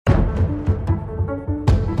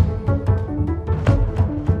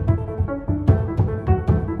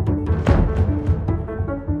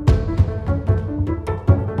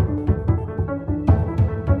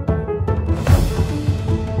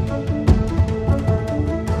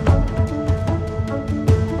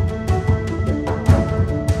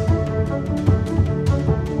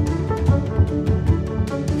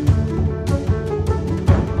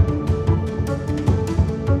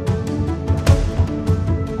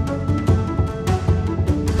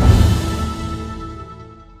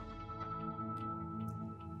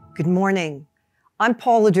Good morning. I'm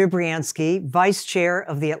Paula Dobriansky, Vice Chair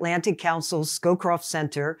of the Atlantic Council's Scowcroft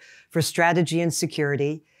Center for Strategy and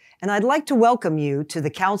Security, and I'd like to welcome you to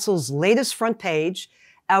the Council's latest front page,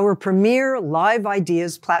 our premier live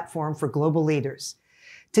ideas platform for global leaders.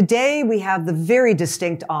 Today, we have the very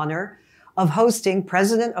distinct honor of hosting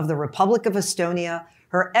President of the Republic of Estonia,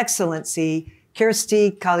 Her Excellency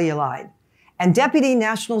Kersti Kaljulaid, and Deputy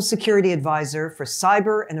National Security Advisor for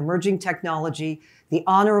Cyber and Emerging Technology, the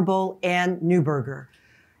Honorable Anne Neuberger,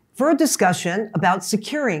 for a discussion about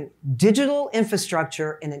securing digital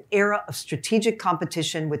infrastructure in an era of strategic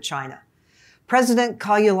competition with China. President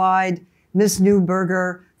Kaljulaid, Ms.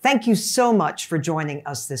 Neuberger, thank you so much for joining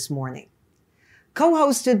us this morning.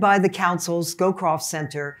 Co-hosted by the Council's Scowcroft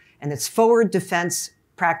Center and its Forward Defense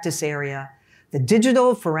Practice Area, the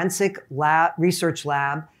Digital Forensic Research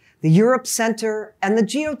Lab, the Europe Center, and the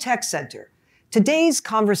Geotech Center, today's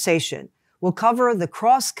conversation will cover the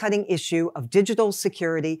cross-cutting issue of digital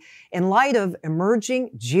security in light of emerging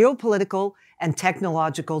geopolitical and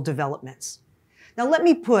technological developments. Now, let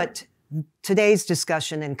me put today's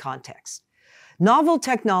discussion in context. Novel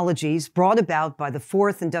technologies brought about by the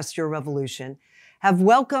Fourth Industrial Revolution have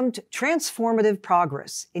welcomed transformative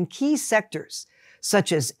progress in key sectors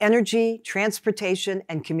such as energy, transportation,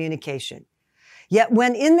 and communication. Yet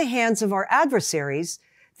when in the hands of our adversaries,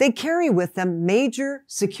 they carry with them major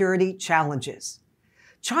security challenges.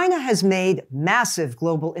 China has made massive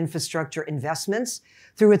global infrastructure investments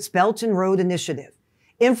through its Belt and Road Initiative,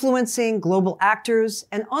 influencing global actors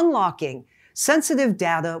and unlocking sensitive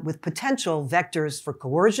data with potential vectors for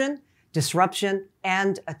coercion, disruption,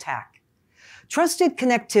 and attack. Trusted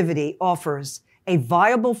connectivity offers a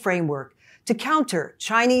viable framework to counter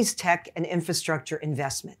Chinese tech and infrastructure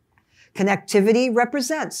investment. Connectivity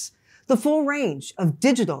represents the full range of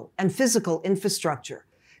digital and physical infrastructure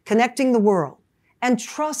connecting the world, and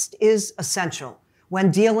trust is essential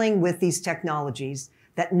when dealing with these technologies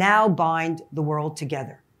that now bind the world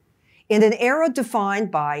together. In an era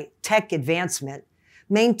defined by tech advancement,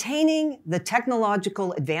 maintaining the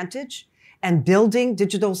technological advantage and building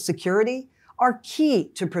digital security are key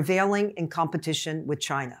to prevailing in competition with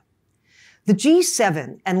China. The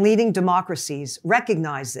G7 and leading democracies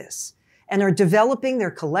recognize this and are developing their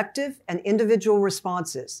collective and individual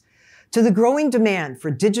responses to the growing demand for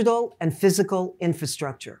digital and physical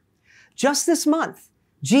infrastructure. Just this month,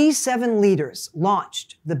 G7 leaders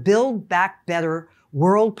launched the Build Back Better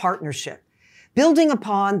World Partnership, building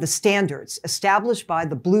upon the standards established by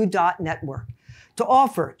the Blue Dot Network to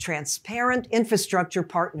offer transparent infrastructure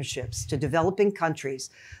partnerships to developing countries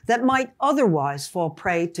that might otherwise fall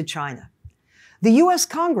prey to China. The U.S.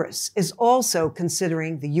 Congress is also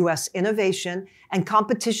considering the U.S. Innovation and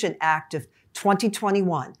Competition Act of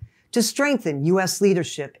 2021 to strengthen U.S.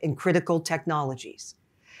 leadership in critical technologies.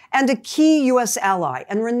 And a key U.S. ally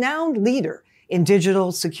and renowned leader in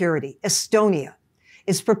digital security, Estonia,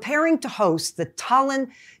 is preparing to host the Tallinn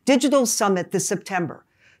Digital Summit this September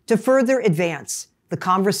to further advance the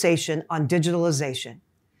conversation on digitalization.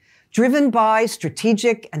 Driven by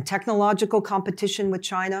strategic and technological competition with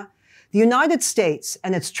China, the United States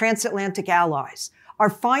and its transatlantic allies are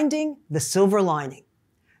finding the silver lining,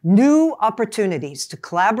 new opportunities to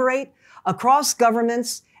collaborate across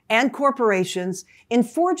governments and corporations in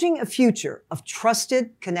forging a future of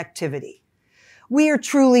trusted connectivity. We are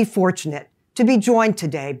truly fortunate to be joined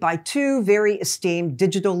today by two very esteemed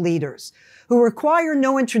digital leaders who require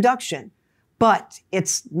no introduction, but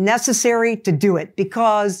it's necessary to do it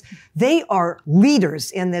because they are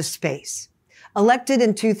leaders in this space. Elected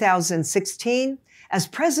in 2016 as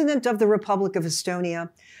President of the Republic of Estonia,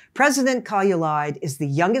 President Kaljulaid is the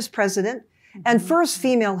youngest president and first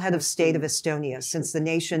female head of state of Estonia since the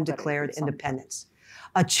nation declared independence.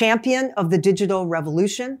 A champion of the digital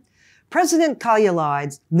revolution, President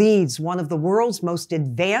Kaljulaid leads one of the world's most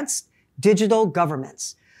advanced digital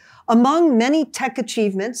governments. Among many tech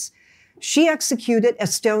achievements, she executed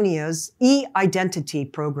Estonia's e-identity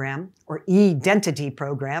program, or e-identity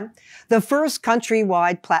program, the first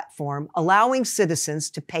countrywide platform allowing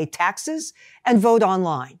citizens to pay taxes and vote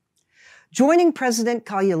online. Joining President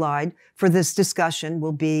Kaljulaid for this discussion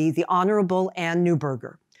will be the Honorable Anne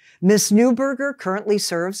Neuberger. Ms. Neuberger currently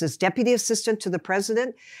serves as Deputy Assistant to the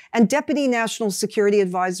President and Deputy National Security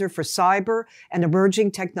Advisor for Cyber and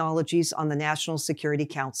Emerging Technologies on the National Security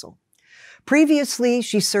Council. Previously,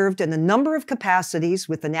 she served in a number of capacities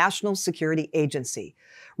with the National Security Agency,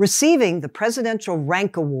 receiving the Presidential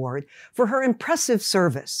Rank Award for her impressive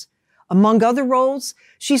service. Among other roles,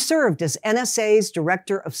 she served as NSA's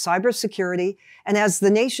Director of Cybersecurity and as the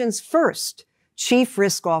nation's first Chief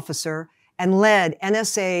Risk Officer and led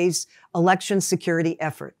NSA's election security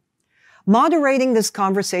effort. Moderating this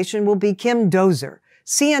conversation will be Kim Dozer,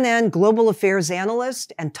 CNN Global Affairs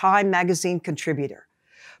Analyst and Time Magazine contributor.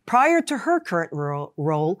 Prior to her current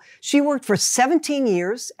role, she worked for 17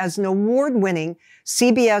 years as an award-winning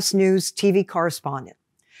CBS News TV correspondent.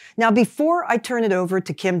 Now, before I turn it over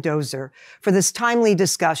to Kim Dozer for this timely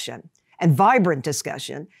discussion and vibrant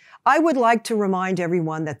discussion, I would like to remind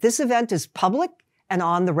everyone that this event is public and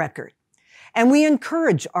on the record. And we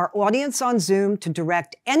encourage our audience on Zoom to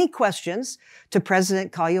direct any questions to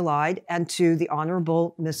President Kaljulaid and to the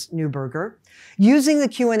Honorable Ms. Neuberger using the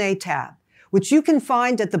Q&A tab, which you can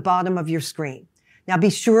find at the bottom of your screen. Now be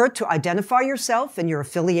sure to identify yourself and your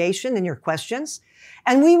affiliation in your questions,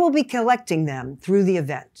 and we will be collecting them through the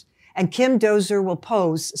event. And Kim Dozer will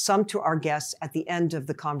pose some to our guests at the end of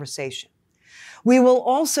the conversation. We will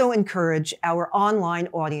also encourage our online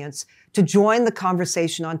audience to join the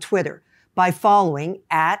conversation on Twitter by following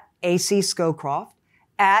 @AC Scowcroft,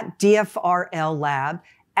 @DFRL Lab,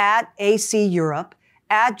 @AC Europe,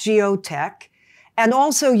 @Geotech, and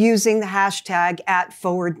also using the hashtag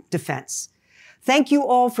 @ForwardDefense. Thank you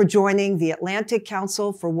all for joining the Atlantic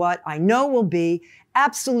Council for what I know will be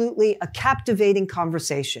absolutely a captivating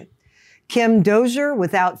conversation. Kim Dozer,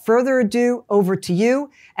 without further ado, over to you,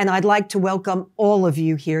 and I'd like to welcome all of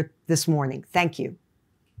you here this morning. Thank you.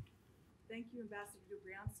 Thank you, Ambassador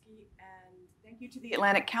Dobriansky, and thank you to the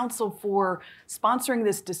Atlantic Council for sponsoring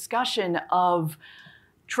this discussion of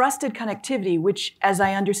trusted connectivity, which, as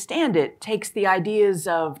I understand it, takes the ideas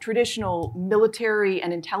of traditional military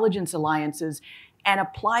and intelligence alliances and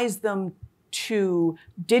applies them to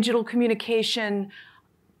digital communication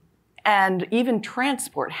and even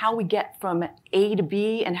transport, how we get from A to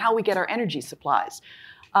B and how we get our energy supplies.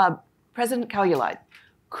 President Kaljulaid,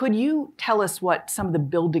 could you tell us what some of the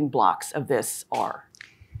building blocks of this are?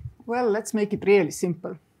 Well, let's make it really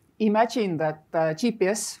simple. Imagine that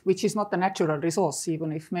GPS, which is not a natural resource,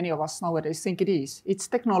 even if many of us nowadays think it is, it's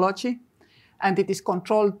technology, and it is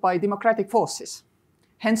controlled by democratic forces.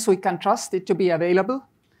 Hence, we can trust it to be available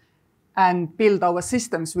and build our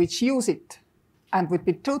systems which use it, and would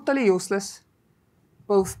be totally useless,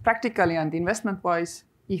 both practically and investment-wise,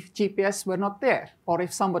 if GPS were not there, or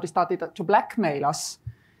if somebody started to blackmail us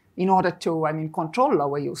in order to, control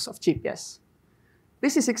our use of GPS.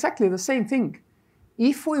 This is exactly the same thing.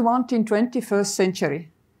 If we want in 21st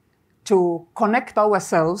century to connect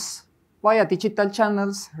ourselves via digital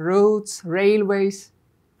channels, roads, railways,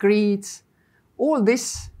 grids, all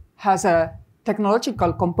this has a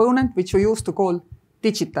technological component which we used to call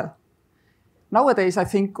digital. Nowadays, I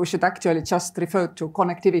think we should actually just refer to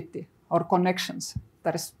connectivity or connections.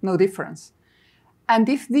 There is no difference. And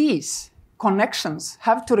if these connections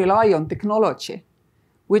have to rely on technology,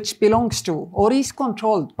 which belongs to or is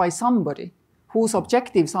controlled by somebody whose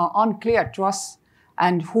objectives are unclear to us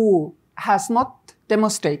and who has not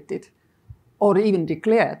demonstrated or even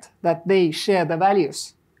declared that they share the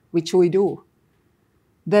values which we do,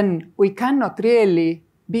 then we cannot really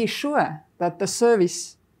be sure that the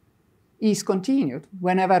service is continued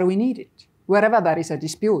whenever we need it. Wherever there is a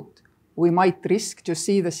dispute, we might risk to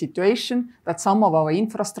see the situation that some of our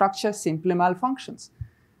infrastructure simply malfunctions.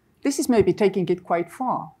 This is maybe taking it quite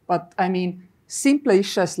far, but simple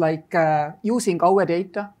issues like using our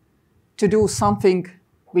data to do something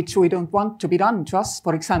which we don't want to be done to us,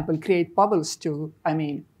 for example, create bubbles to,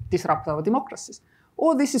 disrupt our democracies.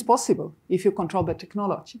 All this is possible if you control the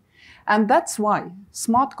technology. And that's why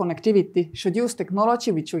smart connectivity should use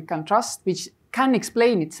technology which we can trust, which can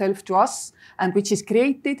explain itself to us, and which is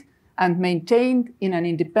created and maintained in an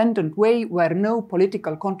independent way where no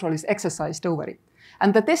political control is exercised over it.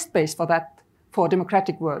 And the test base for that, for a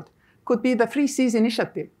democratic world, could be the 3 Cs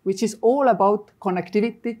initiative, which is all about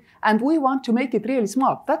connectivity, and we want to make it really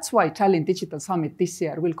smart. That's why Tallinn Digital Summit this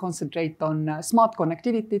year will concentrate on smart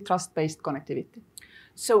connectivity, trust-based connectivity.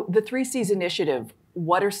 So the 3 Cs initiative,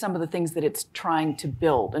 what are some of the things that it's trying to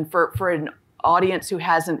build? And for an audience who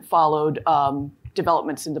hasn't followed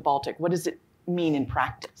developments in the Baltic, what does it mean in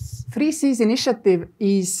practice? 3 Cs initiative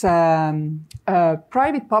is a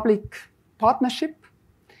private-public partnership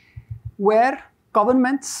where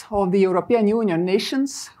governments of the European Union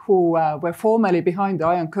nations who were formerly behind the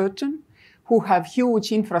Iron Curtain, who have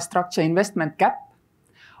huge infrastructure investment gap,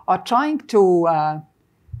 are trying to,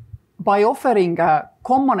 by offering a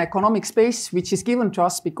common economic space, which is given to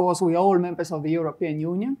us because we are all members of the European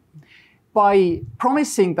Union, by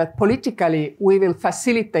promising that politically we will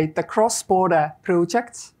facilitate the cross-border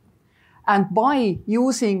projects, and by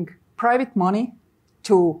using private money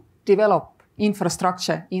to develop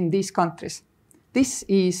infrastructure in these countries. This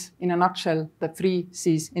is, in a nutshell, the 3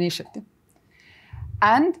 Cs initiative.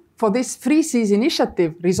 And for this Free Seas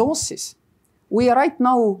Initiative resources, we are right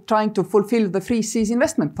now trying to fulfill the Free Seas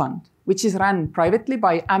Investment Fund, which is run privately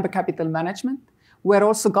by Amber Capital Management, where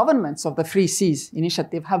also governments of the Free Seas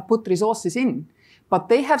Initiative have put resources in. But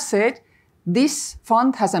they have said this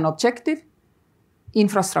fund has an objective,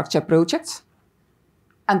 infrastructure projects,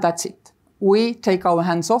 and that's it. We take our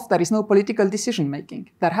hands off. There is no political decision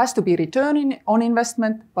making. There has to be return on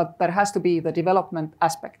investment, but there has to be the development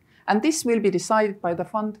aspect. And this will be decided by the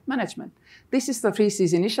fund management. This is the Free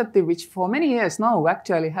Seas Initiative, which for many years now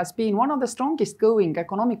actually has been one of the strongest going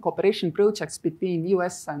economic cooperation projects between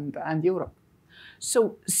US and Europe.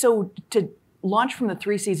 So to launch from the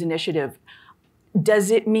Three Seas Initiative, does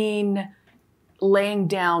it mean laying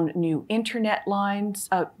down new internet lines?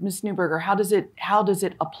 Ms. Neuberger, how does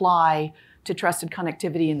it apply to trusted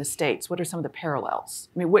connectivity in the States? What are some of the parallels?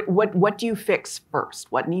 I mean, what do you fix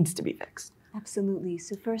first? What needs to be fixed? Absolutely.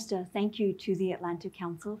 So first, thank you to the Atlantic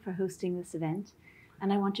Council for hosting this event.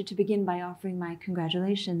 And I wanted to begin by offering my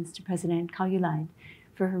congratulations to President Kaljulaid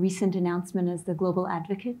for her recent announcement as the global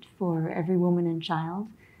advocate for every woman and child,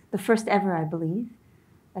 the first ever, I believe.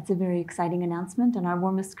 That's a very exciting announcement, and our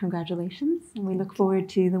warmest congratulations. And we look forward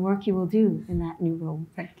to the work you will do in that new role.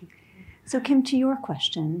 Thank you. So Kim, to your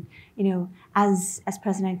question, as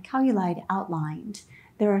President Kaljulaid outlined,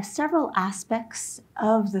 there are several aspects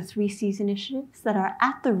of the Three Seas initiatives that are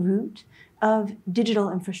at the root of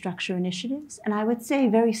digital infrastructure initiatives, and I would say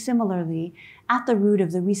very similarly at the root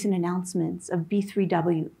of the recent announcements of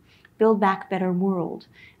B3W, Build Back Better World,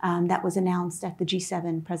 that was announced at the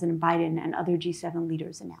G7, President Biden and other G7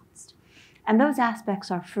 leaders announced. And those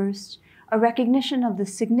aspects are first, a recognition of the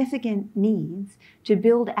significant needs to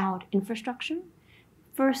build out infrastructure,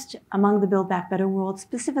 first among the Build Back Better world,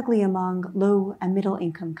 specifically among low and middle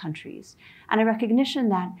income countries, and a recognition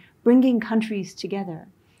that bringing countries together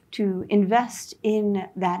to invest in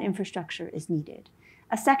that infrastructure is needed.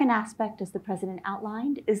 A second aspect, as the President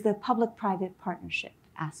outlined, is the public-private partnership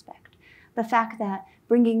aspect. The fact that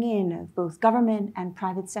bringing in both government and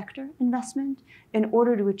private sector investment in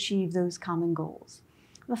order to achieve those common goals.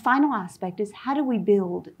 The final aspect is how do we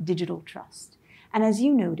build digital trust? And as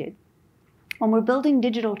you noted, when we're building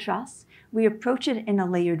digital trust, we approach it in a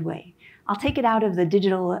layered way. I'll take it out of the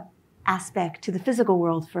digital aspect to the physical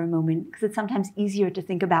world for a moment, because it's sometimes easier to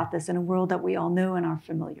think about this in a world that we all know and are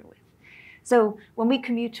familiar with. So when we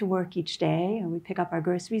commute to work each day or we pick up our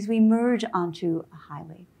groceries, we merge onto a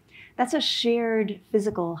highway. That's a shared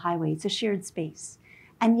physical highway. It's a shared space.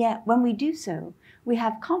 And yet when we do so, we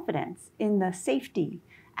have confidence in the safety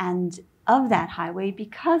and of that highway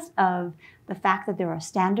because of the fact that there are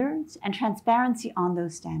standards and transparency on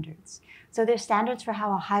those standards. So there's standards for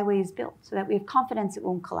how a highway is built so that we have confidence it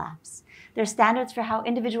won't collapse. There's standards for how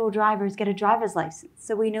individual drivers get a driver's license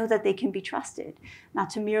so we know that they can be trusted, not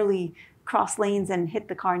to merely cross lanes and hit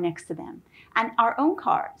the car next to them. And our own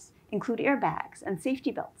cars include airbags and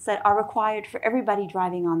safety belts that are required for everybody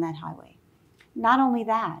driving on that highway. Not only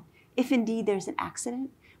that, if indeed there's an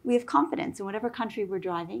accident, we have confidence in whatever country we're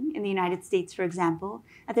driving, in the United States, for example,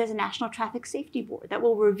 that there's a National Traffic Safety Board that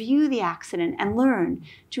will review the accident and learn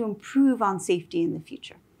to improve on safety in the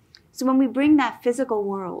future. So when we bring that physical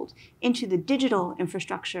world into the digital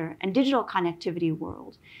infrastructure and digital connectivity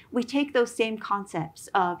world, we take those same concepts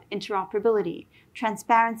of interoperability,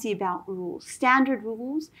 transparency about rules, standard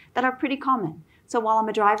rules that are pretty common. So while I'm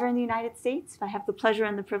a driver in the United States, if I have the pleasure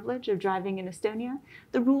and the privilege of driving in Estonia,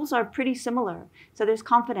 the rules are pretty similar. So there's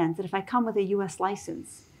confidence that if I come with a US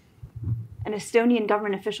license, an Estonian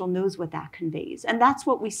government official knows what that conveys. And that's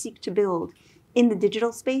what we seek to build in the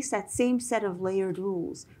digital space, that same set of layered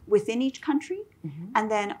rules within each country,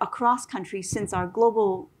 and then across countries, since our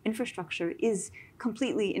global infrastructure is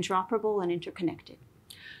completely interoperable and interconnected.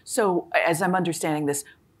 So as I'm understanding this,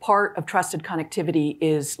 part of trusted connectivity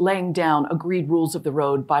is laying down agreed rules of the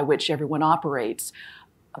road by which everyone operates.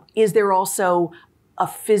 Is there also a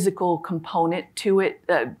physical component to it?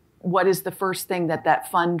 What is the first thing that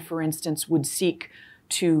fund, for instance, would seek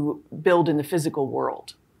to build in the physical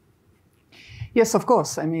world? Yes, of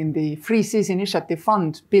course. I mean, the Free Seas Initiative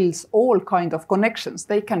Fund builds all kinds of connections.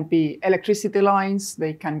 They can be electricity lines,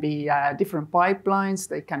 they can be different pipelines,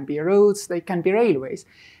 they can be roads, they can be railways.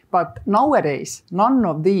 But nowadays, none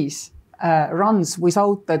of these runs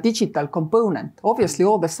without the digital component. Obviously,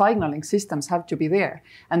 all the signaling systems have to be there.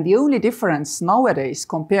 And the only difference nowadays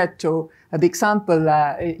compared to the example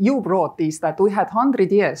you brought is that we had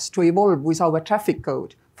 100 years to evolve with our traffic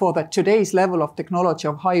code for the today's level of technology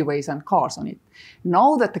of highways and cars on it.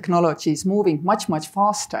 Now the technology is moving much, much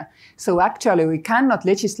faster. So actually we cannot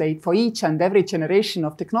legislate for each and every generation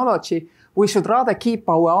of technology. We should rather keep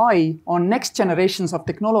our eye on next generations of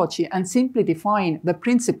technology and simply define the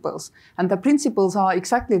principles. And the principles are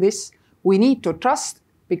exactly this. We need to trust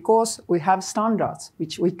because we have standards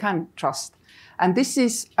which we can trust. And this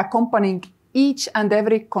is accompanying each and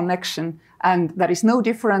every connection, and there is no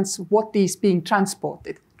difference what is being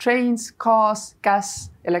transported. Trains, cars, gas,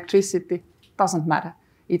 electricity, doesn't matter.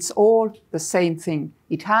 It's all the same thing.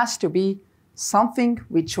 It has to be something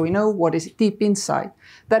which we know what is deep inside.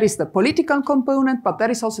 There is the political component, but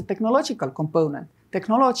there is also technological component.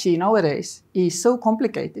 Technology nowadays is so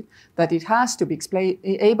complicated that it has to be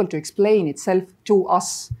able to explain itself to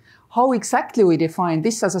us. How exactly we define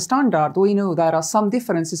this as a standard, we know there are some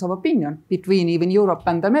differences of opinion between even Europe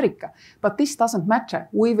and America. But this doesn't matter.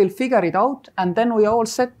 We will figure it out, and then we all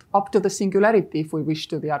set up to the singularity, if we wish,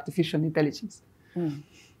 to the artificial intelligence. Mm.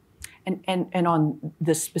 And on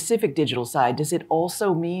the specific digital side, does it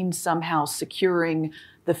also mean somehow securing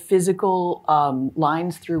the physical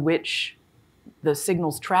lines through which the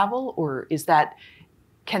signals travel, or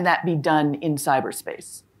can that be done in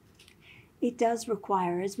cyberspace? It does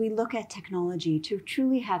require, as we look at technology, to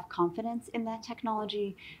truly have confidence in that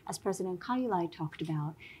technology. As President Kaljulaid talked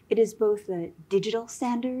about, it is both the digital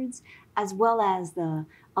standards as well as the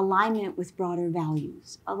alignment with broader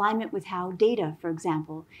values, alignment with how data, for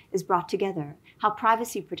example, is brought together, how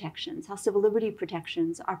privacy protections, how civil liberty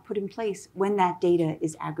protections are put in place when that data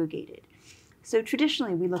is aggregated. So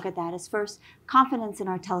traditionally, we look at that as first, confidence in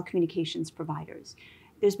our telecommunications providers.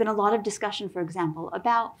 There's been a lot of discussion, for example,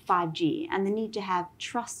 about 5G and the need to have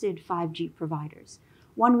trusted 5G providers.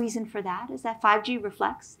 One reason for that is that 5G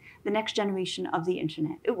reflects the next generation of the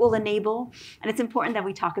internet. It will enable, and it's important that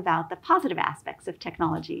we talk about the positive aspects of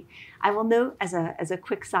technology. I will note as a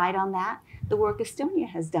quick side on that, the work Estonia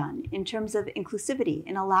has done in terms of inclusivity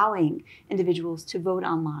in allowing individuals to vote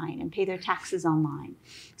online and pay their taxes online.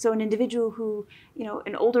 So an individual who,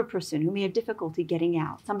 an older person who may have difficulty getting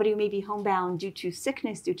out, somebody who may be homebound due to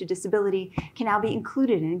sickness, due to disability, can now be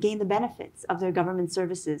included and gain the benefits of their government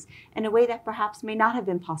services in a way that perhaps may not have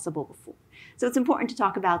been possible before. So it's important to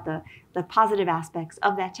talk about the positive aspects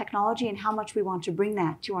of that technology and how much we want to bring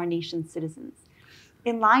that to our nation's citizens.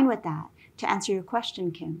 In line with that, to answer your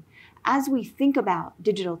question, Kim, as we think about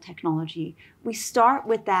digital technology, we start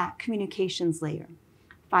with that communications layer.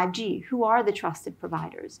 5G, who are the trusted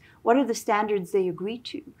providers? What are the standards they agree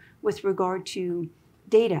to with regard to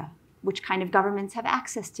data? Which kind of governments have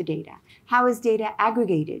access to data? How is data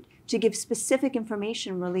aggregated to give specific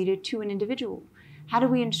information related to an individual? How do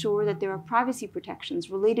we ensure that there are privacy protections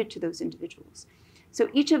related to those individuals? So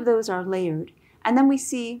each of those are layered. And then we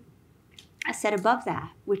see a set above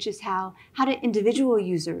that, which is how do individual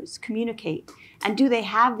users communicate? And do they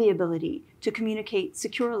have the ability to communicate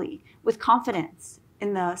securely with confidence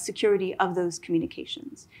in the security of those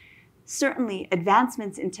communications? Certainly,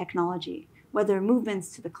 advancements in technology, whether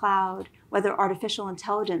movements to the cloud, whether artificial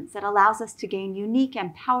intelligence that allows us to gain unique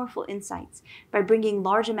and powerful insights by bringing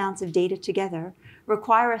large amounts of data together,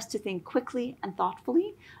 require us to think quickly and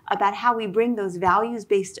thoughtfully about how we bring those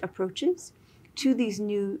values-based approaches to these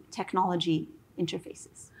new technology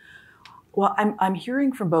interfaces. Well, I'm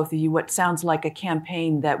hearing from both of you what sounds like a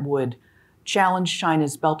campaign that would challenge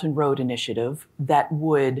China's Belt and Road Initiative,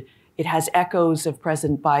 it has echoes of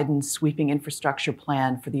President Biden's sweeping infrastructure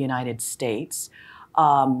plan for the United States.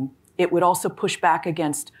 It would also push back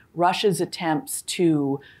against Russia's attempts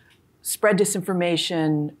to spread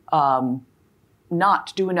disinformation,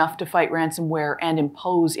 not do enough to fight ransomware, and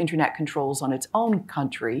impose internet controls on its own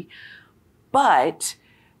country. But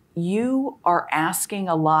you are asking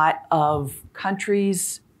a lot of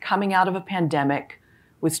countries coming out of a pandemic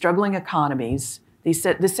with struggling economies.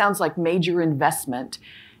 This sounds like major investment.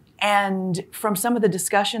 And from some of the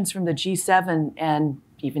discussions from the G7 and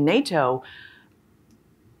even NATO,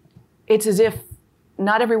 it's as if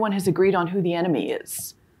not everyone has agreed on who the enemy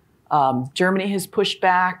is. Germany has pushed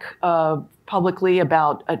back publicly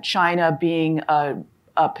about China being a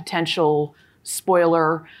potential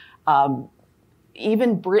spoiler.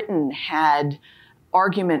 Even Britain had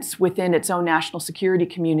arguments within its own national security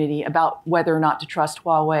community about whether or not to trust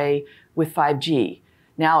Huawei with 5G.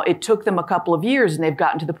 Now, it took them a couple of years, and they've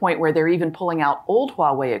gotten to the point where they're even pulling out old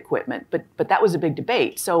Huawei equipment, but that was a big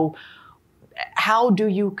debate. So how do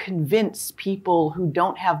you convince people who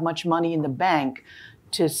don't have much money in the bank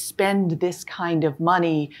to spend this kind of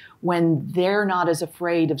money when they're not as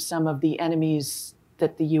afraid of some of the enemies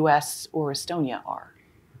that the US or Estonia are?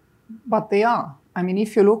 But they are. I mean,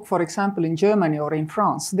 if you look, for example, in Germany or in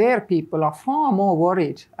France, their people are far more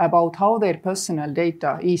worried about how their personal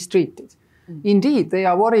data is treated. Indeed, they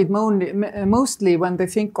are worried mostly when they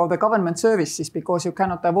think of the government services, because you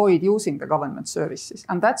cannot avoid using the government services.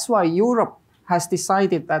 And that's why Europe has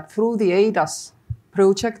decided that through the eIDAS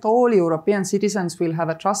project, all European citizens will have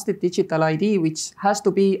a trusted digital ID, which has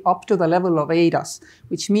to be up to the level of eIDAS,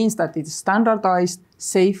 which means that it's standardized,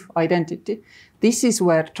 safe identity. This is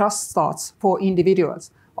where trust starts for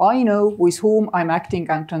individuals. I know with whom I'm acting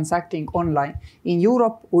and transacting online. In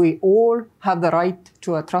Europe, we all have the right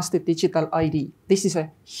to a trusted digital ID. This is a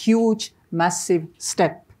huge, massive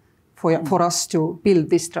step for us to build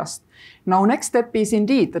this trust. Now, next step is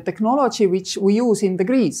indeed the technology which we use in the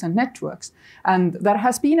grids and networks. And there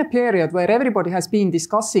has been a period where everybody has been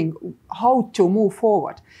discussing how to move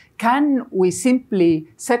forward. Can we simply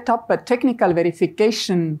set up a technical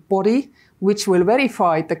verification body which will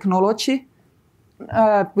verify technology,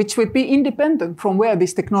 which will be independent from where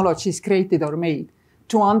this technology is created or made,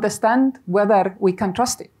 to understand whether we can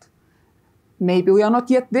trust it? Maybe we are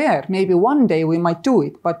not yet there. Maybe one day we might do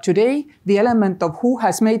it. But today, the element of who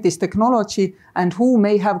has made this technology and who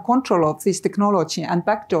may have control of this technology and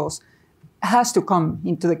backdoors has to come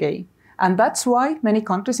into the game. And that's why many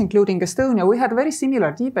countries, including Estonia, we had a very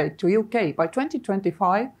similar debate to UK. By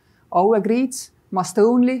 2025, our grids must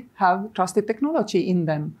only have trusted technology in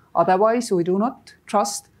them. Otherwise, we do not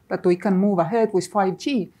trust that we can move ahead with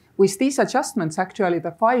 5G. With these adjustments, actually,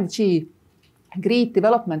 the 5G grid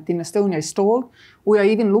development in Estonia is stalled. We are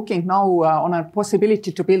even looking now on a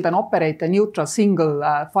possibility to build and operate a neutral single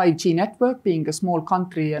 5G network. Being a small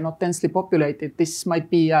country and not densely populated, this might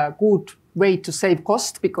be a good way to save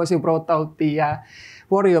cost, because you brought out the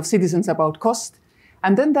worry of citizens about cost.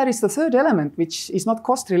 And then there is the third element, which is not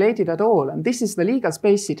cost related at all. And this is the legal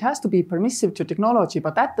space. It has to be permissive to technology,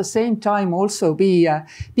 but at the same time also be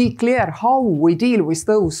clear how we deal with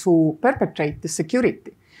those who perpetrate the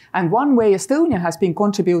security. And one way Estonia has been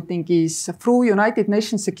contributing is through United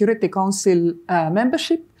Nations Security Council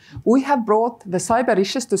membership. We have brought the cyber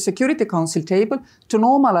issues to Security Council table to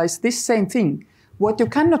normalize this same thing. What you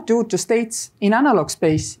cannot do to states in analog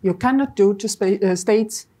space, you cannot do to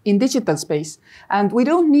states in digital space. And we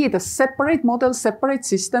don't need a separate model, separate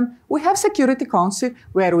system. We have Security Council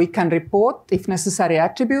where we can report, if necessary,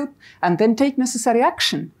 attribute, and then take necessary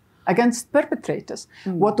action against perpetrators.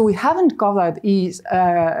 What we haven't covered is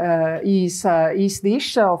the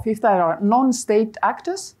issue of if there are non-state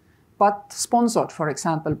actors, but sponsored, for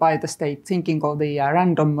example, by the state, thinking of the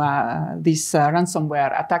ransomware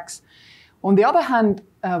attacks. On the other hand,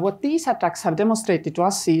 what these attacks have demonstrated to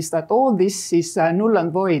us is that all this is null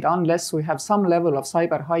and void unless we have some level of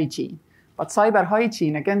cyber hygiene. But cyber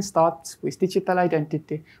hygiene again starts with digital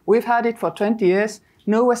identity. We've had it for 20 years.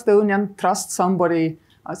 No Estonian trusts somebody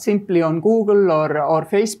simply on Google or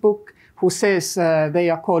Facebook who says they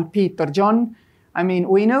are called Pete or John. I mean,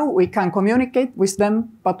 we know we can communicate with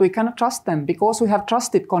them, but we cannot trust them because we have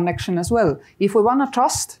trusted connection as well. If we want to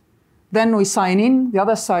trust, then we sign in, the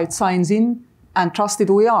other side signs in, and trusted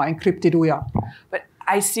we are, encrypted we are. But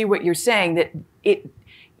I see what you're saying, that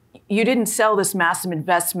you didn't sell this massive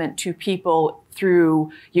investment to people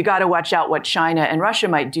through, you got to watch out what China and Russia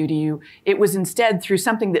might do to you. It was instead through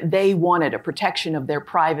something that they wanted, a protection of their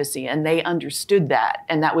privacy, and they understood that.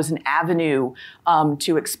 And that was an avenue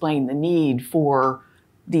to explain the need for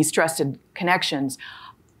these trusted connections.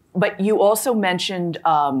 But you also mentioned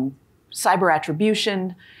cyber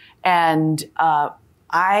attribution. And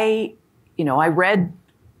I read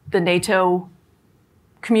the NATO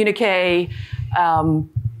communique.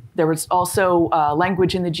 There was also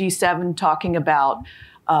language in the G7 talking about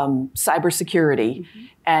cybersecurity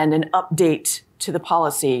and an update to the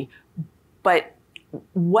policy. But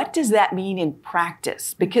what does that mean in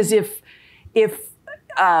practice? Because if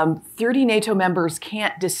 30 NATO members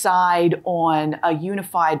can't decide on a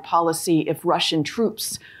unified policy if Russian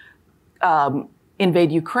troops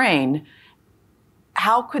invade Ukraine,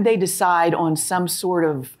 how could they decide on some sort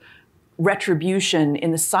of retribution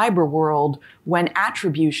in the cyber world when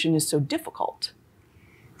attribution is so difficult?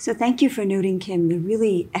 So thank you for noting, Kim, the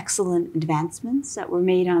really excellent advancements that were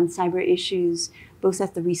made on cyber issues, both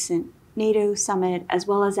at the recent NATO summit as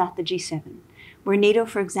well as at the G7, where NATO,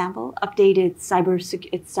 for example, updated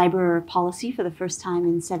its cyber policy for the first time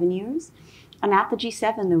in 7 years. And at the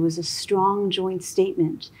G7, there was a strong joint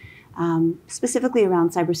statement specifically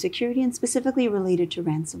around cybersecurity and specifically related to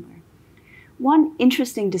ransomware. One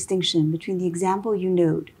interesting distinction between the example you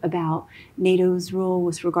note about NATO's role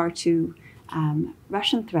with regard to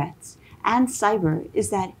Russian threats and cyber is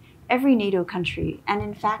that every NATO country, and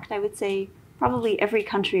in fact, I would say probably every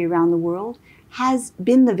country around the world has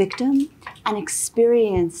been the victim and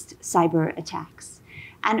experienced cyber attacks.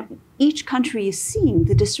 And each country is seeing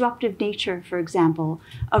the disruptive nature, for example,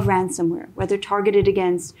 of ransomware, whether targeted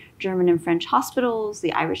against German and French hospitals,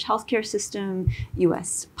 the Irish healthcare system,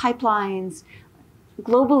 US pipelines.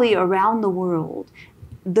 Globally around the world,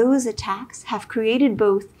 those attacks have created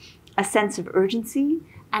both a sense of urgency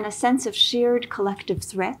and a sense of shared collective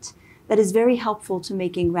threat that is very helpful to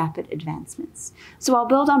making rapid advancements. So I'll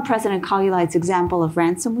build on President Kaljulaid's example of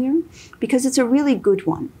ransomware because it's a really good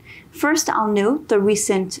one. First, I'll note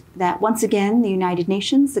that once again, the United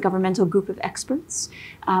Nations, the governmental group of experts,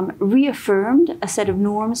 reaffirmed a set of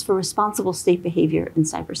norms for responsible state behavior in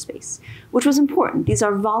cyberspace, which was important. These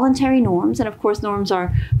are voluntary norms, and of course, norms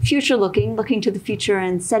are future-looking, looking to the future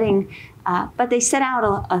and setting, but they set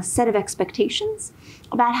out a set of expectations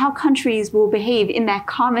about how countries will behave in that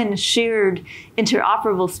common, shared,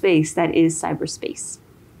 interoperable space that is cyberspace.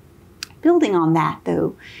 Building on that,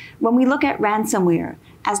 though, when we look at ransomware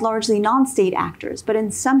as largely non-state actors, but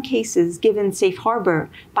in some cases given safe harbor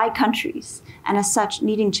by countries, and as such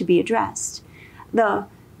needing to be addressed, the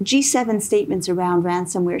G7 statements around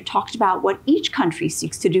ransomware talked about what each country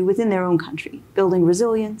seeks to do within their own country, building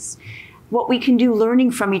resilience, what we can do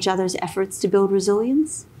learning from each other's efforts to build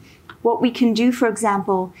resilience, what we can do, for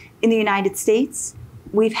example, in the United States.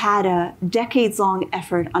 We've had a decades-long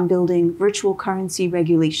effort on building virtual currency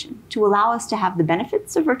regulation to allow us to have the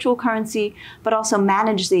benefits of virtual currency, but also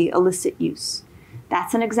manage the illicit use.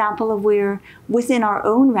 That's an example of where, within our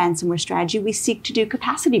own ransomware strategy, we seek to do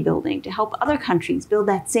capacity building to help other countries build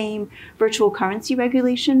that same virtual currency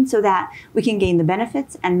regulation so that we can gain the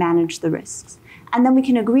benefits and manage the risks. And then we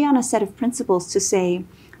can agree on a set of principles to say,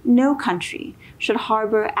 no country should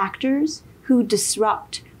harbor actors who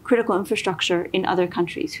disrupt critical infrastructure in other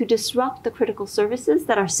countries, who disrupt the critical services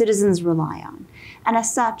that our citizens rely on. And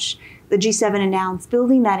as such, the G7 announced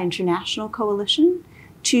building that international coalition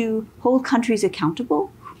to hold countries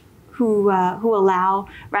accountable who allow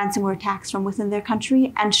ransomware attacks from within their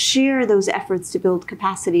country and share those efforts to build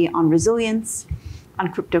capacity on resilience,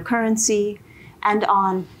 on cryptocurrency, and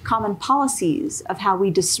on common policies of how we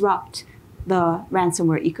disrupt the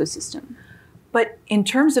ransomware ecosystem. But in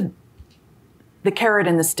terms of the carrot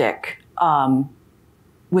and the stick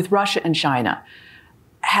with Russia and China,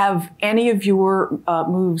 have any of your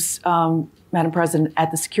moves, Madam President, at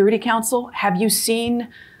the Security Council, have you seen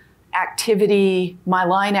activity,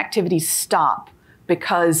 malign activity, stop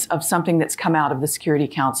because of something that's come out of the Security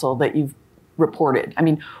Council that you've reported? I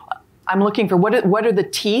mean, I'm looking for what are the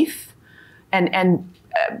teeth, and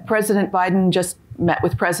President Biden just met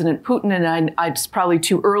with President Putin, and it's probably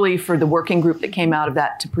too early for the working group that came out of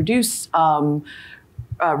that to produce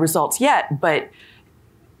results yet. But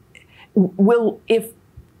if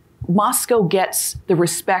Moscow gets the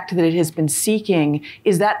respect that it has been seeking,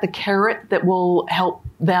 is that the carrot that will help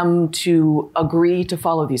them to agree to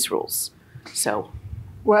follow these rules?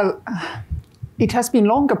 Well, it has been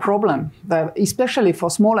long a problem, especially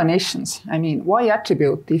for smaller nations. I mean, why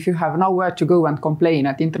attribute if you have nowhere to go and complain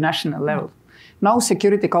at international level? Now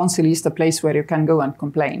Security Council is the place where you can go and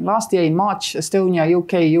complain. Last year in March, Estonia,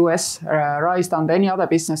 UK, US raised under any other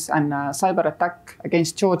business, and cyber attack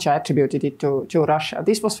against Georgia attributed it to Russia.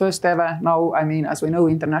 This was first ever. Now, I mean, as we know,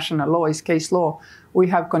 international law is case law. We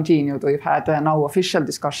have continued. We've had now official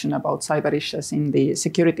discussion about cyber issues in the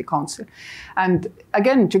Security Council. And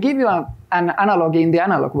again, to give you an analogy in the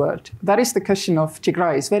analog world, that is the question of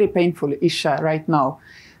Tigray. It's a very painful issue right now.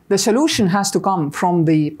 The solution has to come from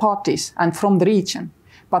the parties and from the region.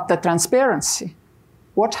 But the transparency,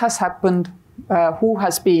 what has happened, who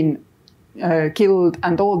has been killed,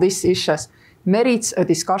 and all these issues merits a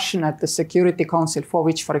discussion at the Security Council, for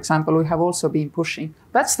which, for example, we have also been pushing.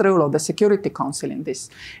 That's the role of the Security Council in this.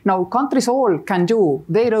 Now, countries all can do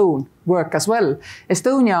their own work as well.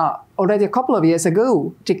 Estonia already a couple of years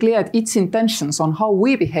ago declared its intentions on how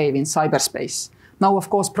we behave in cyberspace. Now,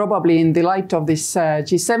 of course, probably in the light of this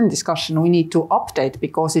G7 discussion, we need to update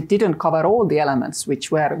because it didn't cover all the elements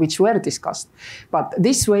which were discussed. But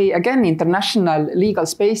this way, again, international legal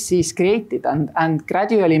space is created and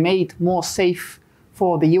gradually made more safe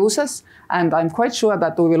for the users. And I'm quite sure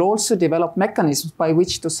that we will also develop mechanisms by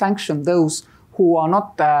which to sanction those who are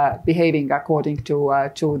not behaving according to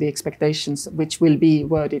the expectations which will be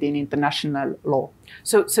worded in international law.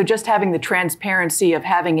 So just having the transparency of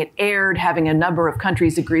having it aired, having a number of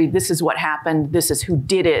countries agree this is what happened, this is who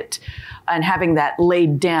did it, and having that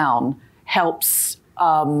laid down helps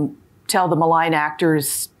tell the malign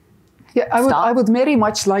actors Yeah, I would very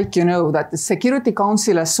much like, that the Security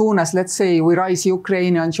Council, as soon as, let's say, we raise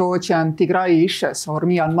Ukrainian, Georgian, Tigray issues or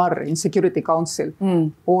Myanmar in Security Council,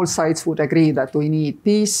 all sides would agree that we need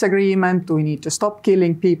peace agreement, we need to stop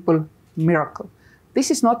killing people, miracle. This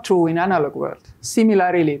is not true in analog world.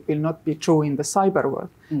 Similarly, it will not be true in the cyber world.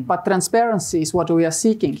 But transparency is what we are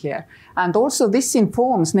seeking here. And also this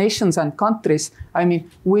informs nations and countries,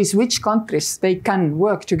 with which countries they can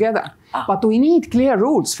work together. But we need clear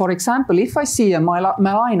rules. For example, if I see a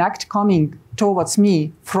malign act coming towards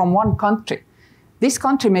me from one country, this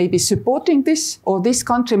country may be supporting this, or this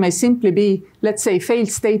country may simply be, let's say, failed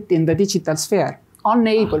state in the digital sphere,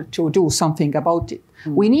 unable to do something about it.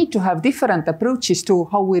 We need to have different approaches to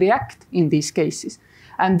how we react in these cases.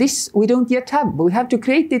 And this we don't yet have. We have to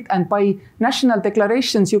create it, and by national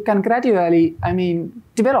declarations, you can gradually,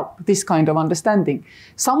 develop this kind of understanding.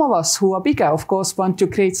 Some of us who are bigger, of course, want to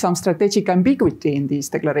create some strategic ambiguity in these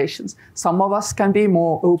declarations. Some of us can be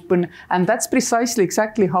more open, and that's precisely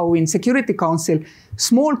exactly how in Security Council,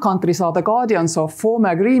 small countries are the guardians of former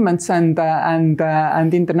agreements and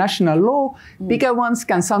international law. Bigger ones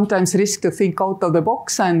can sometimes risk to think out of the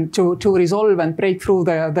box and to resolve and break through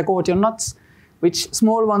the Gordian knots, which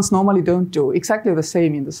small ones normally don't do. Exactly the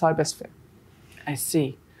same in the cybersphere. I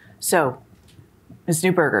see. So, Ms.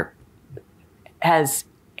 Neuberger, has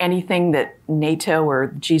anything that NATO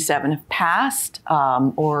or G7 have passed,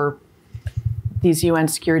 or these UN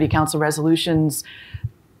Security Council resolutions,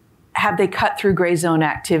 have they cut through gray zone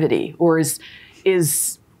activity, or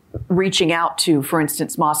is reaching out to, for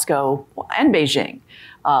instance, Moscow and Beijing,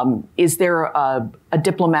 is there a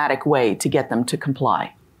diplomatic way to get them to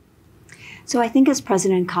comply? So I think, as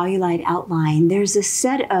President Kaljulaid outlined, there's a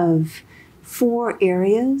set of 4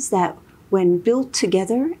 areas that, when built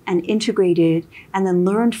together and integrated and then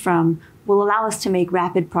learned from, will allow us to make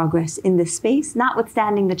rapid progress in this space,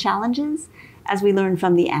 notwithstanding the challenges, as we learn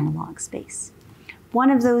from the analog space. One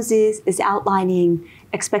of those is outlining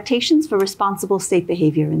expectations for responsible state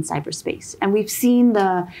behavior in cyberspace. And we've seen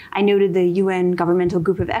I noted the UN governmental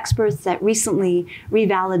group of experts that recently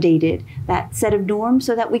revalidated that set of norms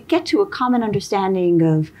so that we get to a common understanding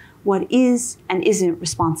of what is and isn't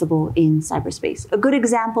responsible in cyberspace. A good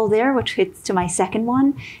example there, which hits to my second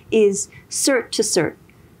one, is CERT to CERT.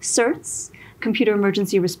 CERTs, Computer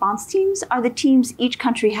Emergency Response Teams, are the teams each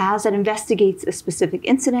country has that investigates a specific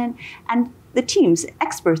incident, and the teams,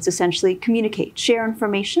 experts essentially, communicate, share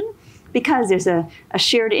information. Because there's a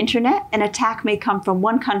shared internet, an attack may come from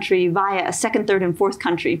one country via a second, third, and fourth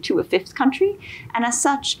country to a fifth country. And as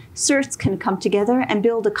such, CERTs can come together and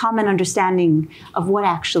build a common understanding of what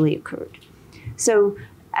actually occurred. So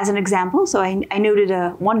as an example, I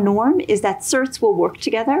noted one norm is that CERTs will work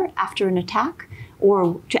together after an attack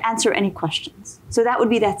or to answer any questions. So that would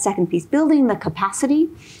be that second piece, building the capacity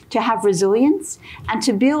to have resilience and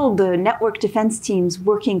to build the network defense teams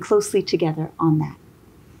working closely together on that.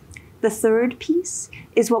 The third piece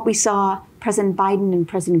is what we saw President Biden and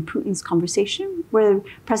President Putin's conversation, where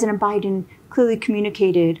President Biden clearly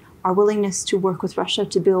communicated our willingness to work with Russia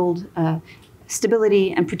to build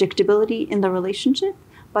stability and predictability in the relationship,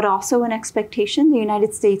 but also an expectation the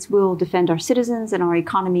United States will defend our citizens and our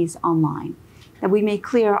economies online. That we make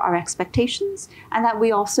clear our expectations, and that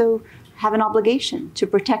we also have an obligation to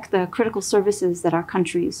protect the critical services that our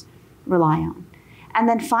countries rely on. And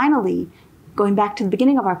then finally, going back to the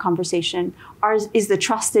beginning of our conversation, ours is the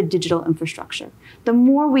trusted digital infrastructure. The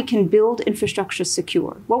more we can build infrastructure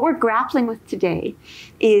secure, what we're grappling with today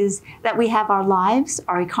is that we have our lives,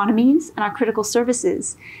 our economies, and our critical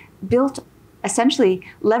services built essentially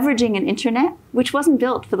leveraging an internet which wasn't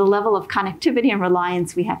built for the level of connectivity and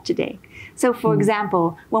reliance we have today. So for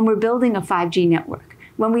example, when we're building a 5G network,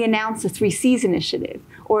 when we announce a 3Cs initiative,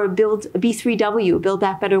 or build a B3W, Build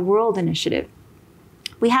That Better World initiative,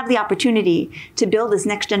 we have the opportunity to build this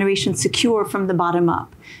next generation secure from the bottom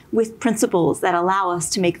up with principles that allow us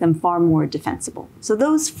to make them far more defensible. So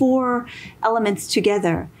those 4 elements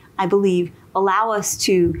together, I believe, allow us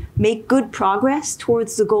to make good progress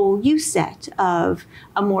towards the goal you set of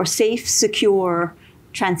a more safe, secure,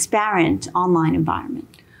 transparent online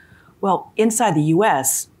environment. Well, inside the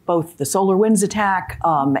US, both the SolarWinds attack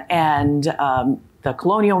and the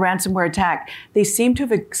Colonial ransomware attack, they seem to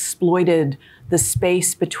have exploited the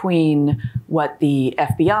space between what the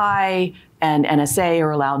FBI and NSA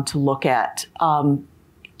are allowed to look at.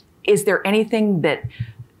 Is there anything that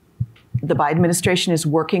the Biden administration is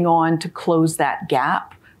working on to close that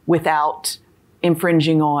gap without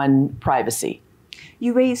infringing on privacy?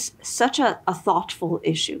 You raise such a thoughtful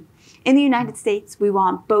issue. In the United States, we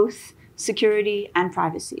want both security, and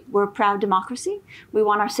privacy. We're a proud democracy. We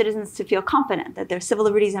want our citizens to feel confident that their civil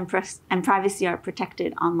liberties and privacy are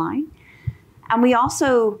protected online. And we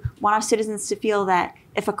also want our citizens to feel that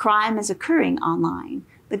if a crime is occurring online,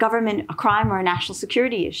 the government, a crime or a national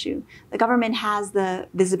security issue, the government has the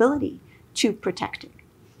visibility to protect it.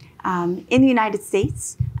 In the United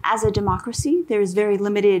States, as a democracy, there is very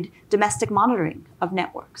limited domestic monitoring of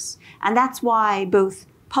networks. And that's why both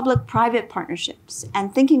public-private partnerships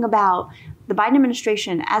and thinking about the Biden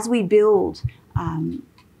administration as we build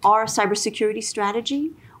our cybersecurity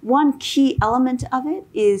strategy, one key element of it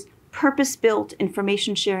is purpose-built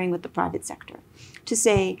information sharing with the private sector. To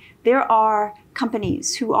say there are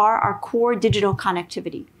companies who are our core digital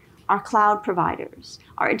connectivity, our cloud providers,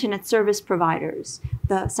 our internet service providers,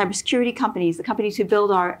 the cybersecurity companies, the companies who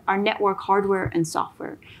build our network hardware and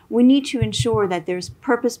software. We need to ensure that there's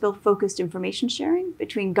purpose-built focused information sharing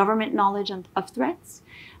between government knowledge of threats,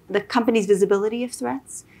 the company's visibility of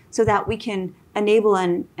threats, so that we can enable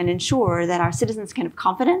and ensure that our citizens can have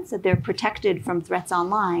confidence that they're protected from threats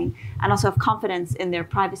online and also have confidence in their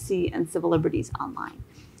privacy and civil liberties online.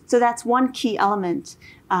 So that's one key element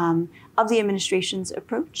of the administration's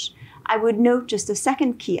approach. I would note just a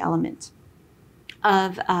second key element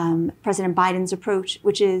of President Biden's approach,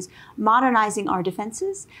 which is modernizing our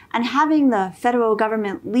defenses and having the federal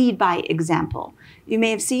government lead by example. You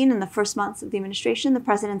may have seen in the first months of the administration, the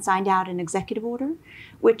president signed out an executive order,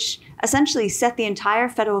 which essentially set the entire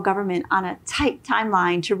federal government on a tight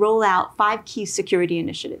timeline to roll out 5 key security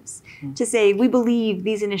initiatives. To say, we believe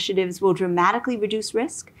these initiatives will dramatically reduce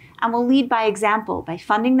risk and will lead by example by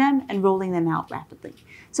funding them and rolling them out rapidly.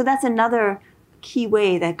 So that's another key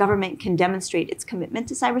way that government can demonstrate its commitment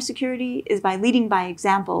to cybersecurity is by leading by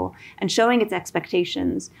example and showing its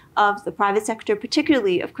expectations of the private sector,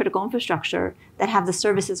 particularly of critical infrastructure that have the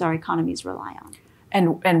services our economies rely on.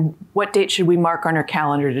 And what date should we mark on our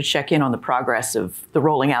calendar to check in on the progress of the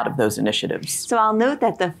rolling out of those initiatives? So I'll note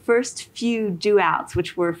that the first few due outs,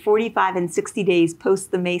 which were 45 and 60 days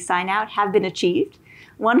post the May sign out, have been achieved.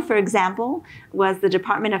 One, for example, was the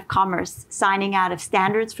Department of Commerce signing out of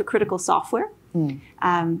standards for critical software.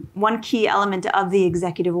 One key element of the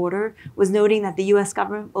executive order was noting that the US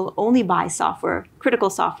government will only buy software, critical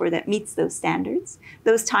software that meets those standards.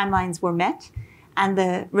 Those timelines were met, and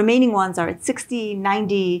the remaining ones are at 60,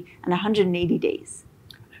 90, and 180 days.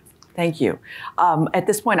 Thank you. At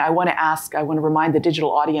this point, I want to remind the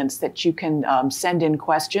digital audience that you can send in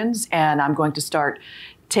questions, and I'm going to start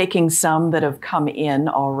taking some that have come in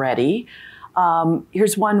already.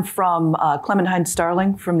 Here's one from Clementine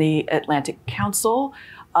Starling from the Atlantic Council.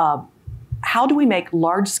 How do we make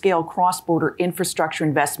large-scale cross-border infrastructure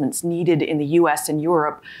investments needed in the US and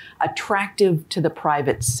Europe attractive to the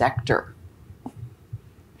private sector?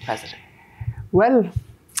 President. Well,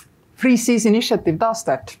 Free Seas initiative does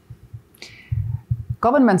that.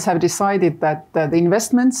 Governments have decided that the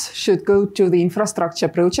investments should go to the infrastructure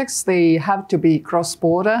projects. They have to be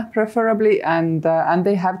cross-border, preferably, and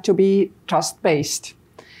they have to be trust-based.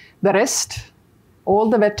 The rest, all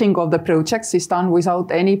the vetting of the projects is done without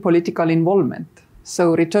any political involvement.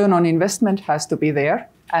 So return on investment has to be there.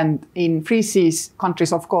 And in Free Seas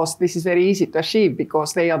countries, of course, this is very easy to achieve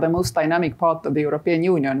because they are the most dynamic part of the European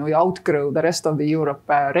Union. We outgrow the rest of the Europe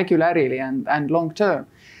regularly and long term.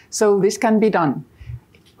 So this can be done.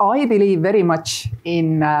 I believe very much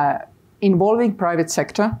in involving private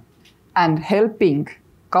sector and helping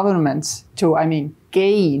governments to,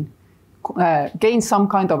 gain some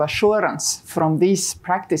kind of assurance from these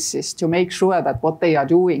practices to make sure that what they are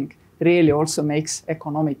doing really also makes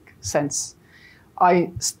economic sense.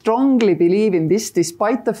 I strongly believe in this,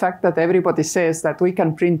 despite the fact that everybody says that we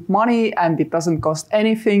can print money and it doesn't cost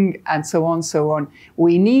anything and so on, so on.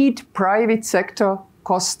 We need private sector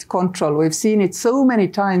cost control. We've seen it so many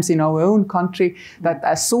times in our own country that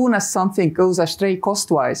as soon as something goes astray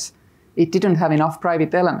cost-wise, it didn't have enough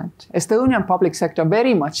private element. Estonian public sector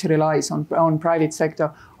very much relies on private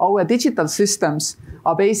sector. Our digital systems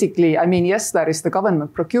are basically, yes, there is the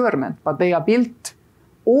government procurement, but they are built,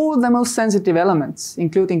 all the most sensitive elements,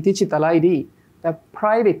 including digital ID, they're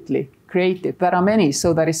privately created. There are many,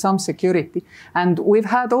 so there is some security. And we've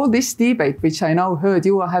had all this debate, which I now heard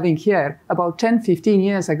you are having here, about 10, 15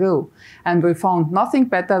 years ago. And we found nothing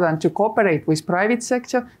better than to cooperate with private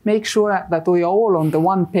sector, make sure that we are all on the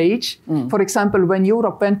one page. For example, when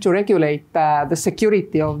Europe went to regulate the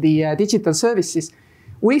security of the digital services,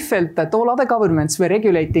 we felt that all other governments were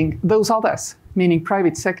regulating those others, meaning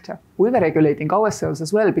private sector. We were regulating ourselves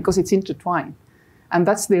as well because it's intertwined. And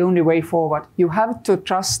that's the only way forward. You have to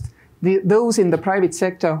trust those in the private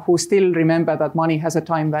sector who still remember that money has a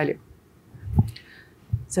time value.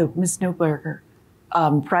 So, Ms. Neuberger,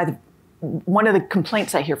 one of the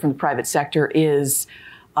complaints I hear from the private sector is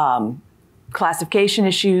classification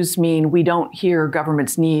issues mean we don't hear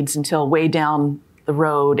government's needs until way down the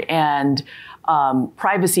road, and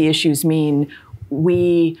privacy issues mean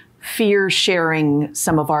we fear sharing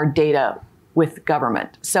some of our data with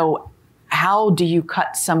government. So how do you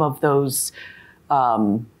cut some of those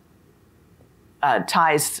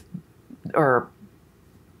ties or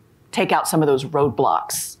take out some of those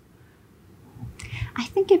roadblocks? I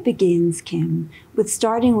think it begins, Kim, with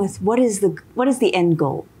starting with what is the end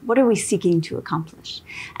goal? What are we seeking to accomplish?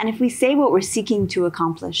 And if we say what we're seeking to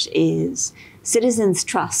accomplish is citizens'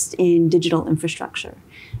 trust in digital infrastructure,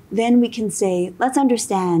 then we can say, let's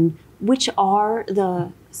understand which are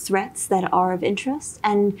the threats that are of interest,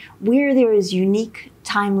 and where there is unique,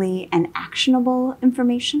 timely, and actionable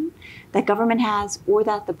information that government has or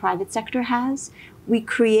that the private sector has, we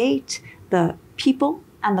create the people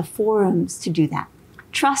and the forums to do that.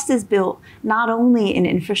 Trust is built not only in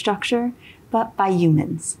infrastructure, but by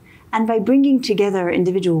humans, and by bringing together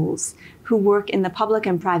individuals who work in the public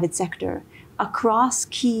and private sector across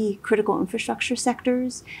key critical infrastructure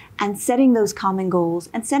sectors, and setting those common goals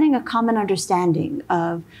and setting a common understanding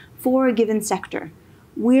of, for a given sector,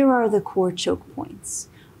 where are the core choke points?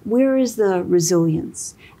 Where is the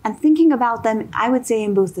resilience? And thinking about them, I would say,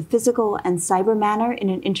 in both the physical and cyber manner in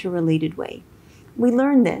an interrelated way. We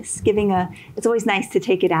learn this, it's always nice to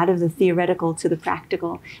take it out of the theoretical to the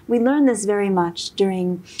practical. We learned this very much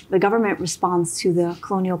during the government response to the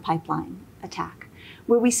Colonial Pipeline attack,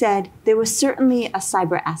 where we said there was certainly a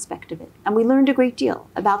cyber aspect of it. And we learned a great deal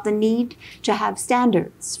about the need to have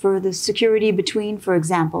standards for the security between, for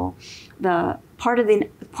example, the part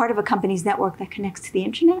of a company's network that connects to the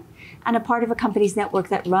internet and a part of a company's network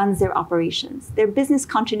that runs their operations. Their business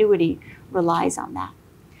continuity relies on that.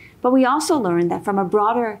 But we also learned that from a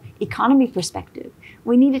broader economy perspective,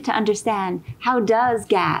 we needed to understand, how does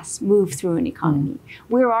gas move through an economy?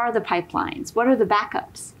 Where are the pipelines? What are the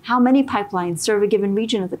backups? How many pipelines serve a given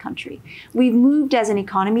region of the country? We've moved as an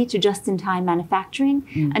economy to just-in-time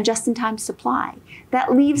manufacturing and just-in-time supply.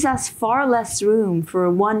 That leaves us far less room for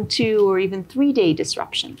a 1, 2, or even 3-day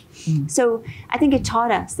disruption. So I think it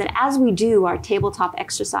taught us that as we do our tabletop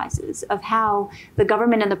exercises of how the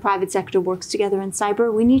government and the private sector works together in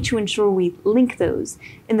cyber, we need to ensure we link those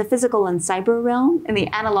in the physical and cyber realm, in the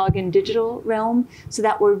analog and digital realm, so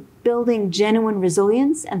that we're building genuine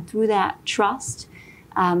resilience and through that trust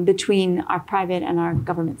between our private and our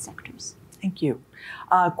government sectors. Thank you.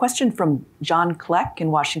 Question from John Kleck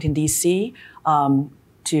in Washington, D.C.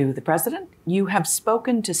 To the President. You have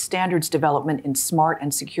spoken to standards development in smart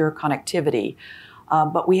and secure connectivity,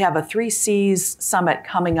 but we have a 3Cs summit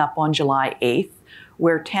coming up on July 8th,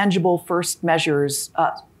 where tangible first measures,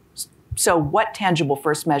 so what tangible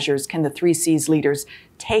first measures can the 3Cs leaders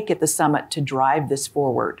take at the summit to drive this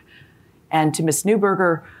forward? And to Ms.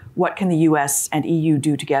 Neuberger, what can the US and EU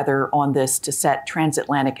do together on this to set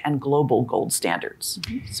transatlantic and global gold standards?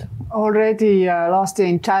 Already last year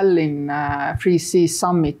in Tallinn, 3C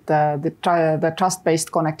Summit, the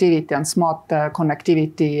trust-based connectivity and smart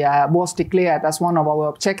connectivity was declared as one of our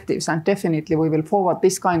objectives, and definitely we will forward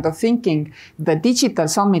this kind of thinking. The digital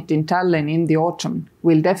summit in Tallinn in the autumn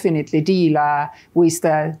will definitely deal with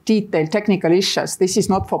the detailed technical issues. This is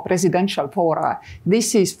not for presidential fora.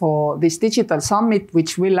 This is for this digital summit,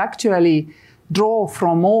 which will actually draw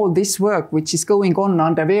from all this work which is going on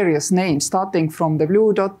under various names, starting from the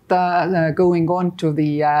Blue Dot, going on to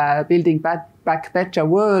the Building Back Better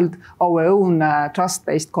World, our own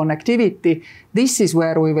trust-based connectivity. This is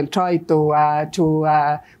where we will try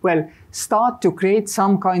to start to create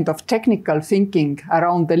some kind of technical thinking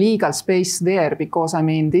around the legal space there, because I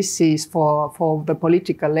mean, this is for the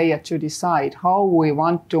political layer to decide how we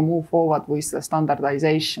want to move forward with the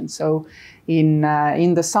standardization. So in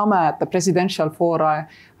the summer at the presidential fora,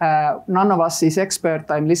 none of us is expert.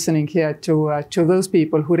 I'm listening here to those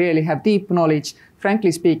people who really have deep knowledge.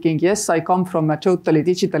 Frankly speaking, yes, I come from a totally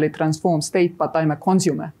digitally transformed state, but I'm a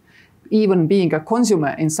consumer. Even being a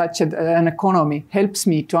consumer in such an economy helps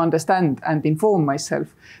me to understand and inform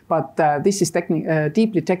myself. But this is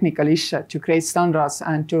deeply technical issue to create standards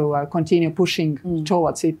and to continue pushing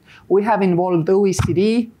towards it. We have involved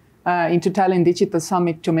OECD into Tallinn Digital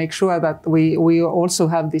Summit to make sure that we also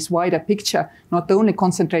have this wider picture, not only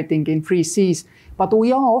concentrating in 3Cs, but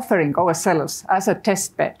we are offering ourselves as a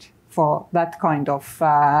test bed for that kind of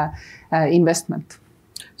investment.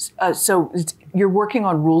 So you're working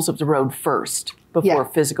on rules of the road first. before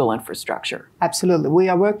physical infrastructure. Absolutely. We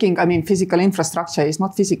are working, I mean, physical infrastructure is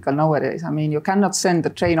not physical nowadays. I mean, you cannot send the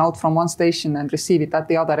train out from one station and receive it at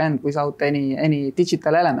the other end without any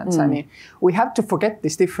digital elements. I mean, we have to forget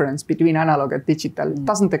this difference between analog and digital. It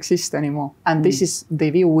doesn't exist anymore. And this is the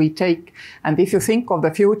view we take. And if you think of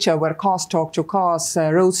the future where cars talk to cars,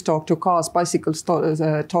 roads talk to cars, bicycles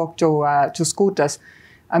talk to scooters,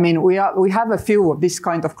 I mean, we have a few of this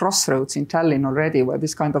kind of crossroads in Tallinn already where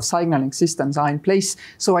this kind of signaling systems are in place.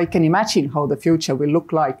 So I can imagine how the future will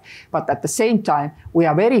look like. But at the same time, we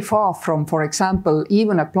are very far from, for example,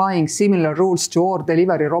 even applying similar rules to all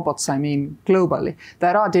delivery robots, I mean, globally.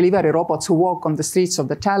 There are delivery robots who walk on the streets of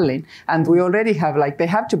the Tallinn, and we already have, like, they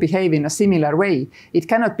have to behave in a similar way. It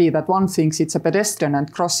cannot be that one thinks it's a pedestrian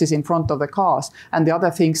and crosses in front of the cars, and the other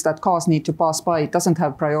thinks that cars need to pass by. It doesn't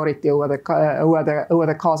have priority over the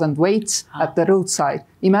cars and waits at the roadside.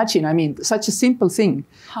 Imagine, I mean, such a simple thing.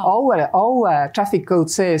 Our traffic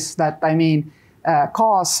code says that, I mean,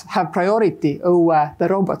 cars have priority over the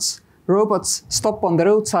robots. Robots stop on the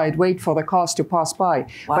roadside, wait for the cars to pass by.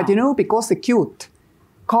 Wow. But you know, because they're cute,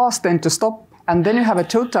 cars tend to stop. And then you have a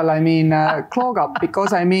total, I mean, clog up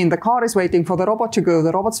because, I mean, the car is waiting for the robot to go,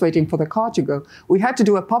 the robot's waiting for the car to go. We had to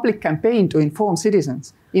do a public campaign to inform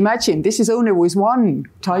citizens. Imagine, this is only with one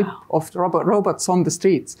type of robots on the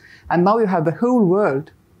streets. And now you have the whole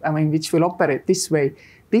world, I mean, which will operate this way.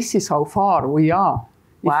 This is how far we are.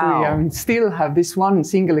 Wow. If we still have this one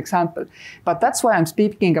single example. But that's why I'm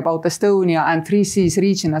speaking about Estonia and 3Cs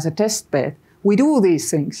region as a test bed. We do these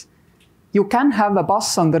things. You can have a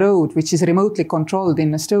bus on the road which is remotely controlled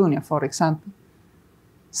in Estonia, for example.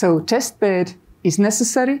 So test bed is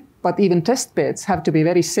necessary, but even test beds have to be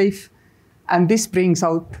very safe. And this brings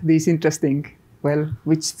out these interesting, well,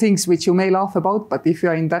 things which you may laugh about, but if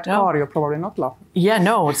you're in that car, you're probably not laughing. Yeah,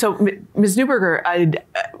 no. So, Ms. Neuberger,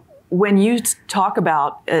 when you talk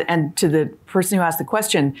about, and to the person who asked the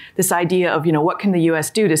question, this idea of, you know, what can the U.S.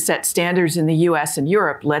 do to set standards in the U.S. and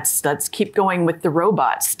Europe? Let's keep going with the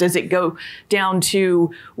robots. Does it go down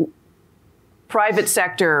to private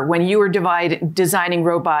sector? When you are designing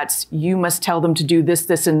robots, you must tell them to do this,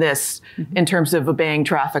 this, and this in terms of obeying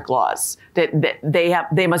traffic laws, that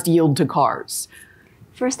they must yield to cars.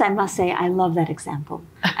 First, I must say I love that example,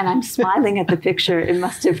 and I'm smiling at the picture it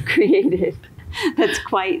must have created. That's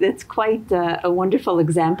quite a wonderful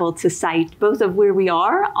example to cite, both of where we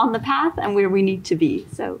are on the path and where we need to be.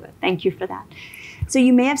 So thank you for that. So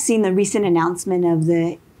you may have seen the recent announcement of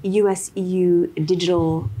the US-EU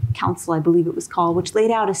Digital Council, I believe it was called, which laid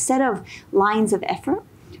out a set of lines of effort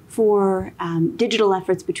for digital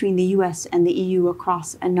efforts between the US and the EU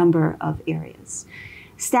across a number of areas.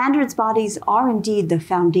 Standards bodies are indeed the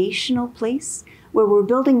foundational place where we're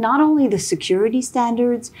building not only the security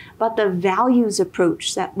standards, but the values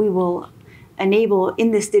approach that we will enable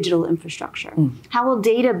in this digital infrastructure. How will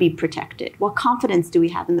data be protected? What confidence do we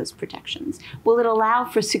have in those protections? Will it allow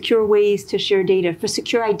for secure ways to share data, for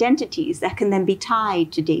secure identities that can then be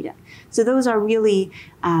tied to data? So those are really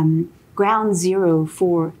ground zero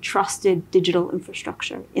for trusted digital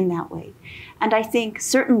infrastructure in that way. And I think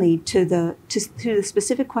certainly to the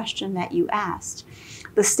specific question that you asked,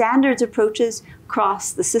 the standards approaches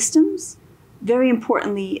cross the systems, very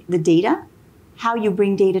importantly, the data, how you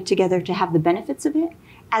bring data together to have the benefits of it,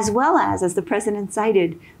 as well as the president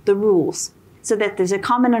cited, the rules, so that there's a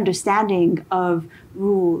common understanding of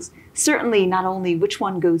rules, certainly not only which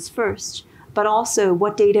one goes first, but also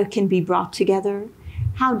what data can be brought together,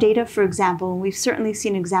 how data, for example, and we've certainly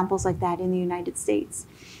seen examples like that in the United States,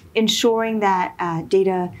 ensuring that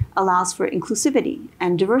data allows for inclusivity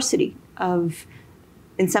and diversity of.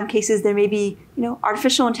 In some cases, there may be,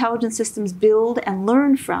 artificial intelligence systems build and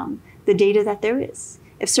learn from the data that there is.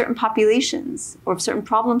 If certain populations or if certain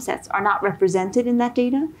problem sets are not represented in that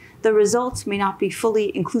data, the results may not be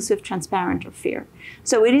fully inclusive, transparent, or fair.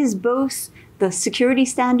 So it is both the security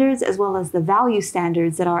standards as well as the value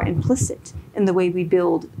standards that are implicit in the way we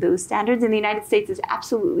build those standards. And the United States is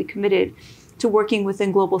absolutely committed to working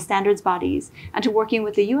within global standards bodies and to working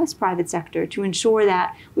with the US private sector to ensure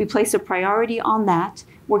that we place a priority on that,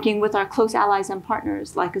 working with our close allies and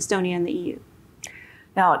partners like Estonia and the EU.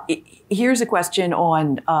 Now, here's a question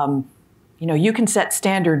on, you can set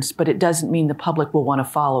standards, but it doesn't mean the public will want to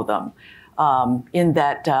follow them. In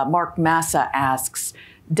that Mark Massa asks,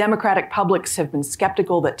 democratic publics have been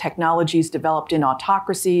skeptical that technologies developed in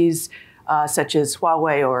autocracies, such as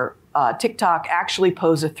Huawei or TikTok, actually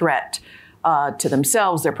pose a threat to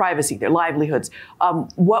themselves, their privacy, their livelihoods.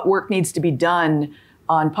 What work needs to be done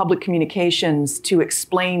on public communications to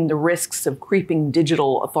explain the risks of creeping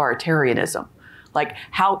digital authoritarianism? Like,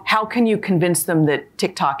 how can you convince them that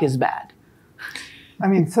TikTok is bad? I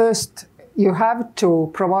mean, first, you have to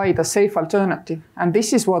provide a safe alternative. And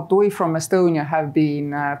this is what we from Estonia have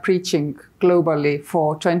been preaching globally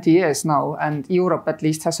for 20 years now. And Europe at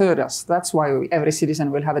least has heard us. That's why every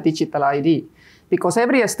citizen will have a digital ID. Because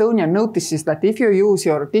every Estonian notices that if you use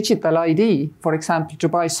your digital ID, for example, to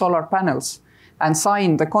buy solar panels and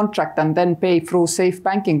sign the contract and then pay through safe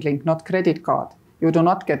banking link, not credit card, you do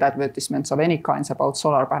not get advertisements of any kinds about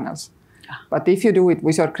solar panels. But if you do it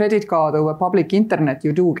with your credit card over public internet,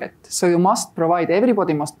 you do get. So you must provide,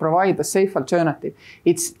 everybody must provide a safe alternative.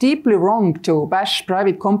 It's deeply wrong to bash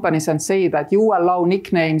private companies and say that you allow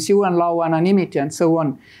nicknames, you allow anonymity and so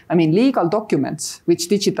on. I mean, legal documents, which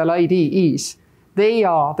digital ID is, they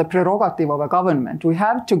are the prerogative of a government. We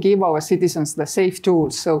have to give our citizens the safe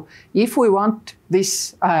tools. So if we want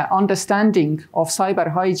this understanding of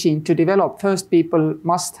cyber hygiene to develop, first people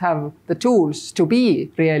must have the tools to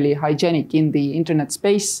be really hygienic in the internet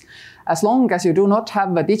space. As long as you do not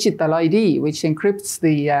have a digital ID, which encrypts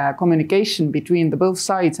the communication between the both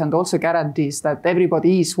sides and also guarantees that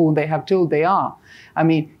everybody is who they have told they are, I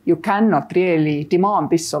mean, you cannot really demand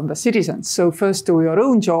this of the citizens. So first do your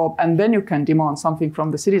own job, and then you can demand something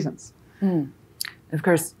from the citizens. Mm. Of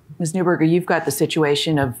course, Ms. Neuberger, you've got the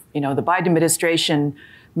situation of, the Biden administration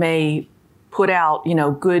may put out,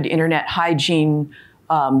 good internet hygiene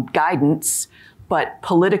guidance, but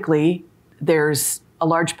politically, there's a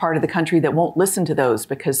large part of the country that won't listen to those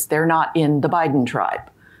because they're not in the Biden tribe.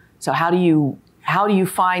 So how do you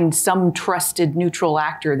find some trusted neutral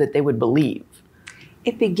actor that they would believe?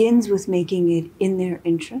 It begins with making it in their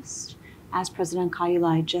interest, as President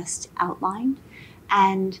Kaljulaid just outlined,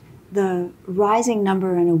 and the rising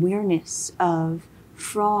number and awareness of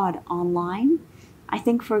fraud online, I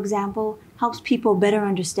think, for example, helps people better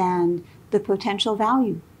understand the potential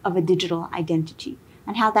value of a digital identity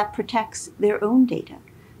and how that protects their own data.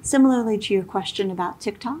 Similarly to your question about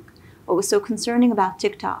TikTok, what was so concerning about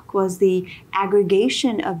TikTok was the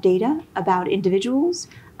aggregation of data about individuals,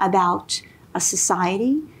 about a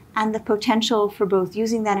society, and the potential for both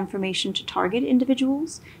using that information to target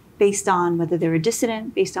individuals based on whether they're a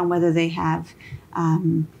dissident, based on whether they have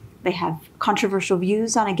controversial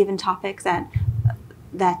views on a given topic that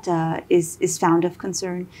is found of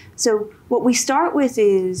concern. So what we start with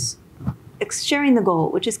is sharing the goal,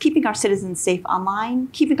 which is keeping our citizens safe online,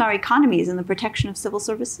 keeping our economies in the protection of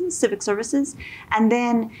civic services, and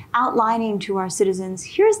then outlining to our citizens,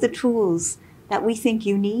 here's the tools that we think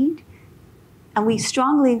you need. And we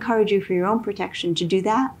strongly encourage you for your own protection to do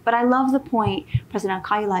that. But I love the point President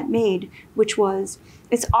Kaljulaid made, which was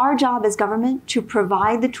it's our job as government to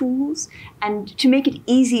provide the tools and to make it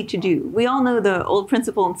easy to do. We all know the old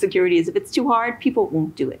principle in security is if it's too hard, people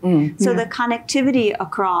won't do it. So the connectivity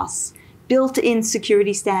across built-in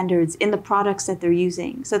security standards in the products that they're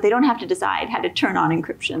using. So they don't have to decide how to turn on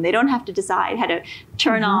encryption. They don't have to decide how to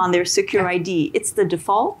turn on their secure ID. It's the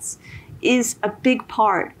defaults is a big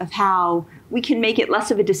part of how we can make it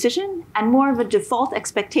less of a decision and more of a default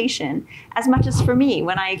expectation. As much as for me,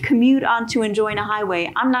 when I commute onto and join a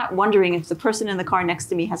highway, I'm not wondering if the person in the car next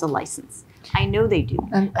to me has a license. I know they do,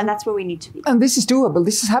 and that's where we need to be. And this is doable.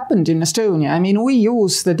 This has happened in Estonia. I mean, we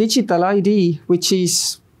use the digital ID, which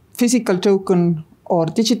is physical token or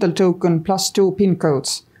digital token plus 2 PIN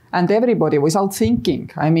codes. And everybody, without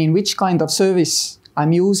thinking, I mean, which kind of service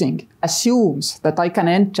I'm using, assumes that I can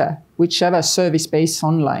enter whichever service base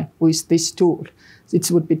online with this tool. It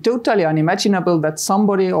would be totally unimaginable that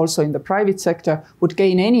somebody also in the private sector would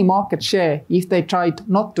gain any market share if they tried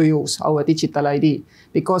not to use our digital ID,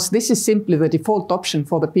 because this is simply the default option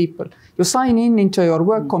for the people. You sign in into your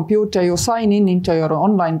work computer, you sign in into your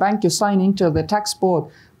online bank, you sign into the tax board,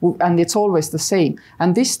 and it's always the same.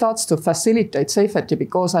 And this starts to facilitate safety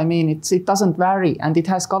because, I mean, it doesn't vary and it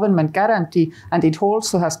has government guarantee, and it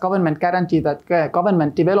also has government guarantee that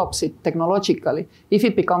government develops it technologically. If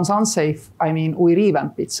it becomes unsafe, I mean, we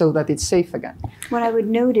revamp it so that it's safe again. What I would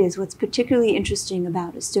note is what's particularly interesting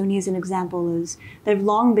about Estonia as an example is there have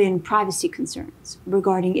long been privacy concerns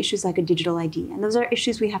regarding issues like a digital ID. And those are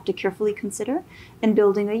issues we have to carefully consider in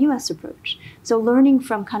building a US approach. So learning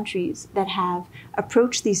from countries that have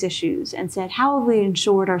approached these issues and said, how have we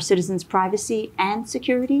ensured our citizens' privacy and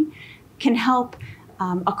security can help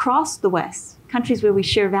across the West, countries where we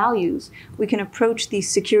share values, we can approach these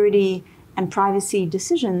security and privacy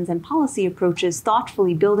decisions and policy approaches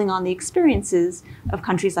thoughtfully, building on the experiences of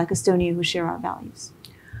countries like Estonia who share our values.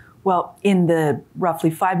 Well, in the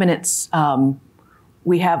roughly 5 minutes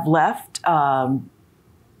we have left,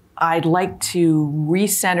 I'd like to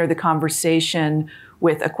recenter the conversation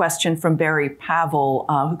with a question from Barry Pavel,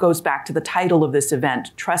 who goes back to the title of this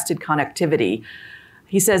event, Trusted Connectivity.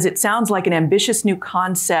 He says, it sounds like an ambitious new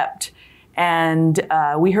concept. And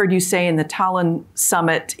we heard you say in the Tallinn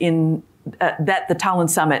summit that the Tallinn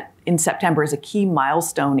summit in September is a key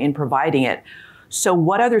milestone in providing it. So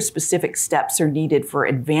what other specific steps are needed for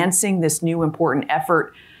advancing this new important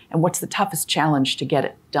effort? And what's the toughest challenge to get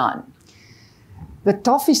it done? The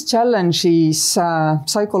toughest challenge is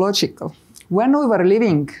psychological. When we were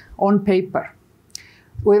living on paper,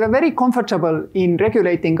 we were very comfortable in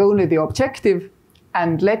regulating only the objective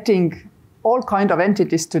and letting all kinds of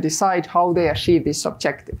entities to decide how they achieve this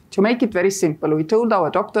objective. To make it very simple, we told our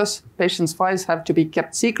doctors patients' files have to be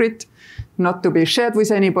kept secret, not to be shared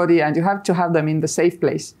with anybody, and you have to have them in the safe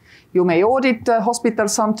place. You may audit the hospital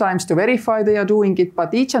sometimes to verify they are doing it,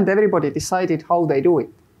 but each and everybody decided how they do it.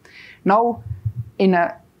 Now, in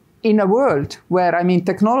a world where,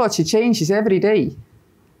 technology changes every day,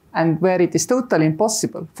 and where it is totally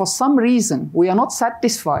impossible, for some reason, we are not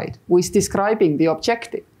satisfied with describing the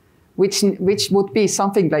objective, which would be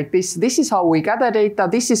something like this. This is how we gather data,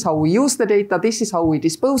 this is how we use the data, this is how we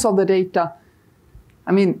dispose of the data.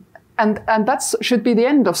 And that should be the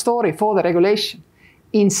end of story for the regulation.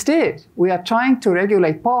 Instead, we are trying to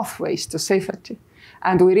regulate pathways to safety.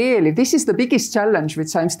 And this is the biggest challenge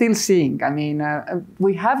which I'm still seeing.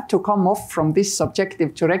 We have to come off from this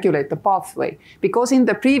objective to regulate the pathway. Because in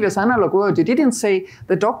the previous analog world, you didn't say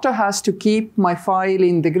the doctor has to keep my file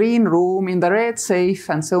in the green room, in the red safe,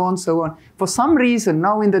 and so on, so on. For some reason,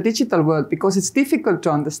 now in the digital world, because it's difficult to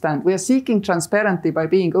understand, we are seeking transparency by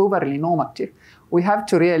being overly normative. We have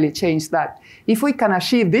to really change that. If we can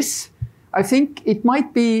achieve this, I think it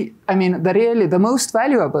might be, the most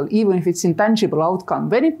valuable, even if it's intangible outcome.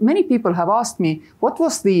 Many people have asked me, what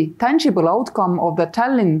was the tangible outcome of the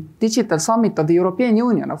Tallinn Digital Summit of the European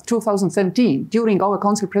Union of 2017 during our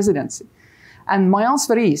Council presidency? And my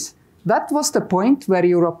answer is, that was the point where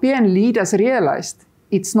European leaders realized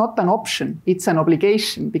it's not an option, it's an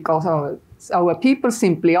obligation, because our people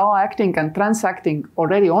simply are acting and transacting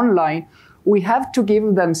already online. We have to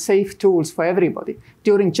give them safe tools for everybody.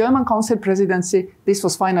 During German Council presidency, this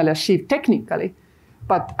was finally achieved technically.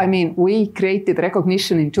 But we created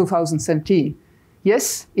recognition in 2017.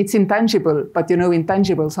 Yes, it's intangible, but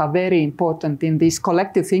intangibles are very important in this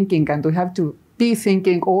collective thinking, and we have to be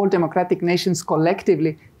thinking all democratic nations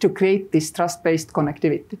collectively to create this trust-based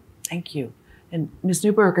connectivity. Thank you. And Ms.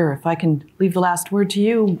 Neuberger, if I can leave the last word to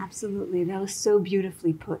you. Absolutely, that was so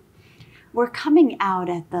beautifully put. We're coming out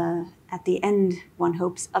at the end, one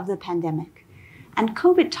hopes, of the pandemic. And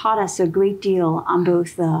COVID taught us a great deal on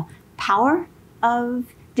both the power of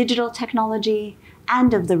digital technology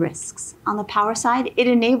and of the risks. On the power side, it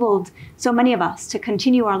enabled so many of us to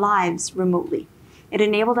continue our lives remotely. It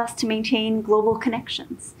enabled us to maintain global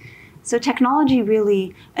connections. So technology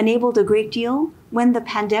really enabled a great deal when the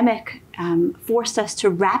pandemic forced us to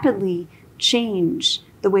rapidly change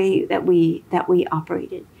the way that we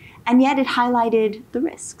operated. And yet it highlighted the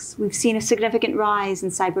risks. We've seen a significant rise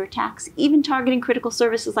in cyber attacks, even targeting critical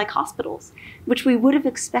services like hospitals, which we would have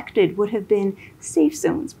expected would have been safe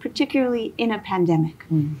zones, particularly in a pandemic.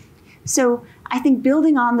 So I think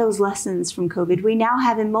building on those lessons from COVID, we now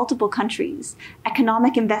have in multiple countries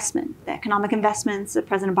economic investment, the economic investments that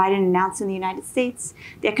President Biden announced in the United States,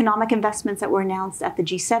 the economic investments that were announced at the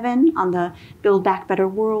G7 on the Build Back Better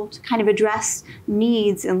World to kind of address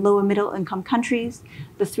needs in low and middle income countries,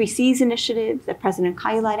 the 3 Cs initiative that President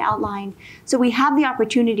Kaljulaid outlined. So we have the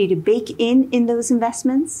opportunity to bake in those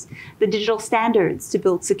investments, the digital standards to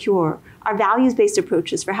build secure, our values-based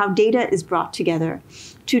approaches for how data is brought together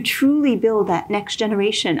to truly build that next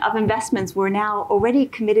generation of investments we're now already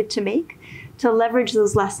committed to make, to leverage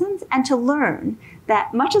those lessons and to learn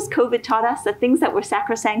that much as COVID taught us that things that were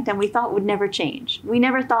sacrosanct and we thought would never change. We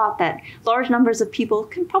never thought that large numbers of people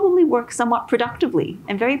can probably work somewhat productively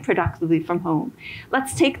and very productively from home.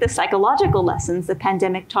 Let's take the psychological lessons the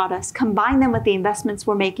pandemic taught us, combine them with the investments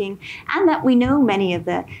we're making, and that we know many of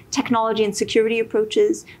the technology and security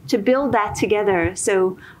approaches to build that together.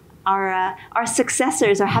 So our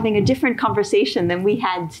successors are having a different conversation than we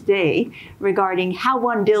had today regarding how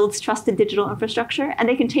one builds trusted digital infrastructure, and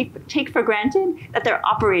they can take for granted that they're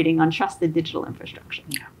operating on trusted digital infrastructure.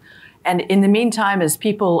 Yeah. And in the meantime, as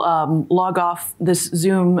people log off this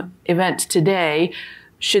Zoom event today,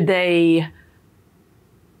 should they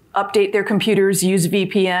update their computers, use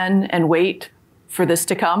VPN, and wait for this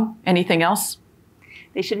to come? Anything else?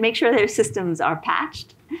 They should make sure their systems are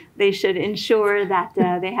patched. They should ensure that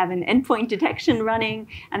they have an endpoint detection running,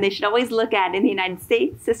 and they should always look at, in the United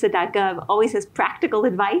States, CISA.gov always has practical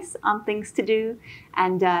advice on things to do,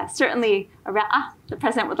 and certainly around, the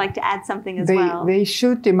President would like to add something as well. They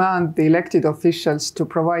should demand the elected officials to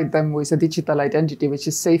provide them with a digital identity which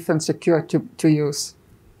is safe and secure to use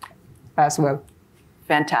as well.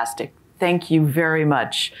 Fantastic. Thank you very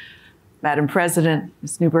much. Madam President,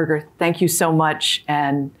 Ms. Neuberger, thank you so much,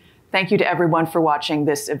 and thank you to everyone for watching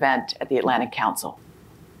this event at the Atlantic Council.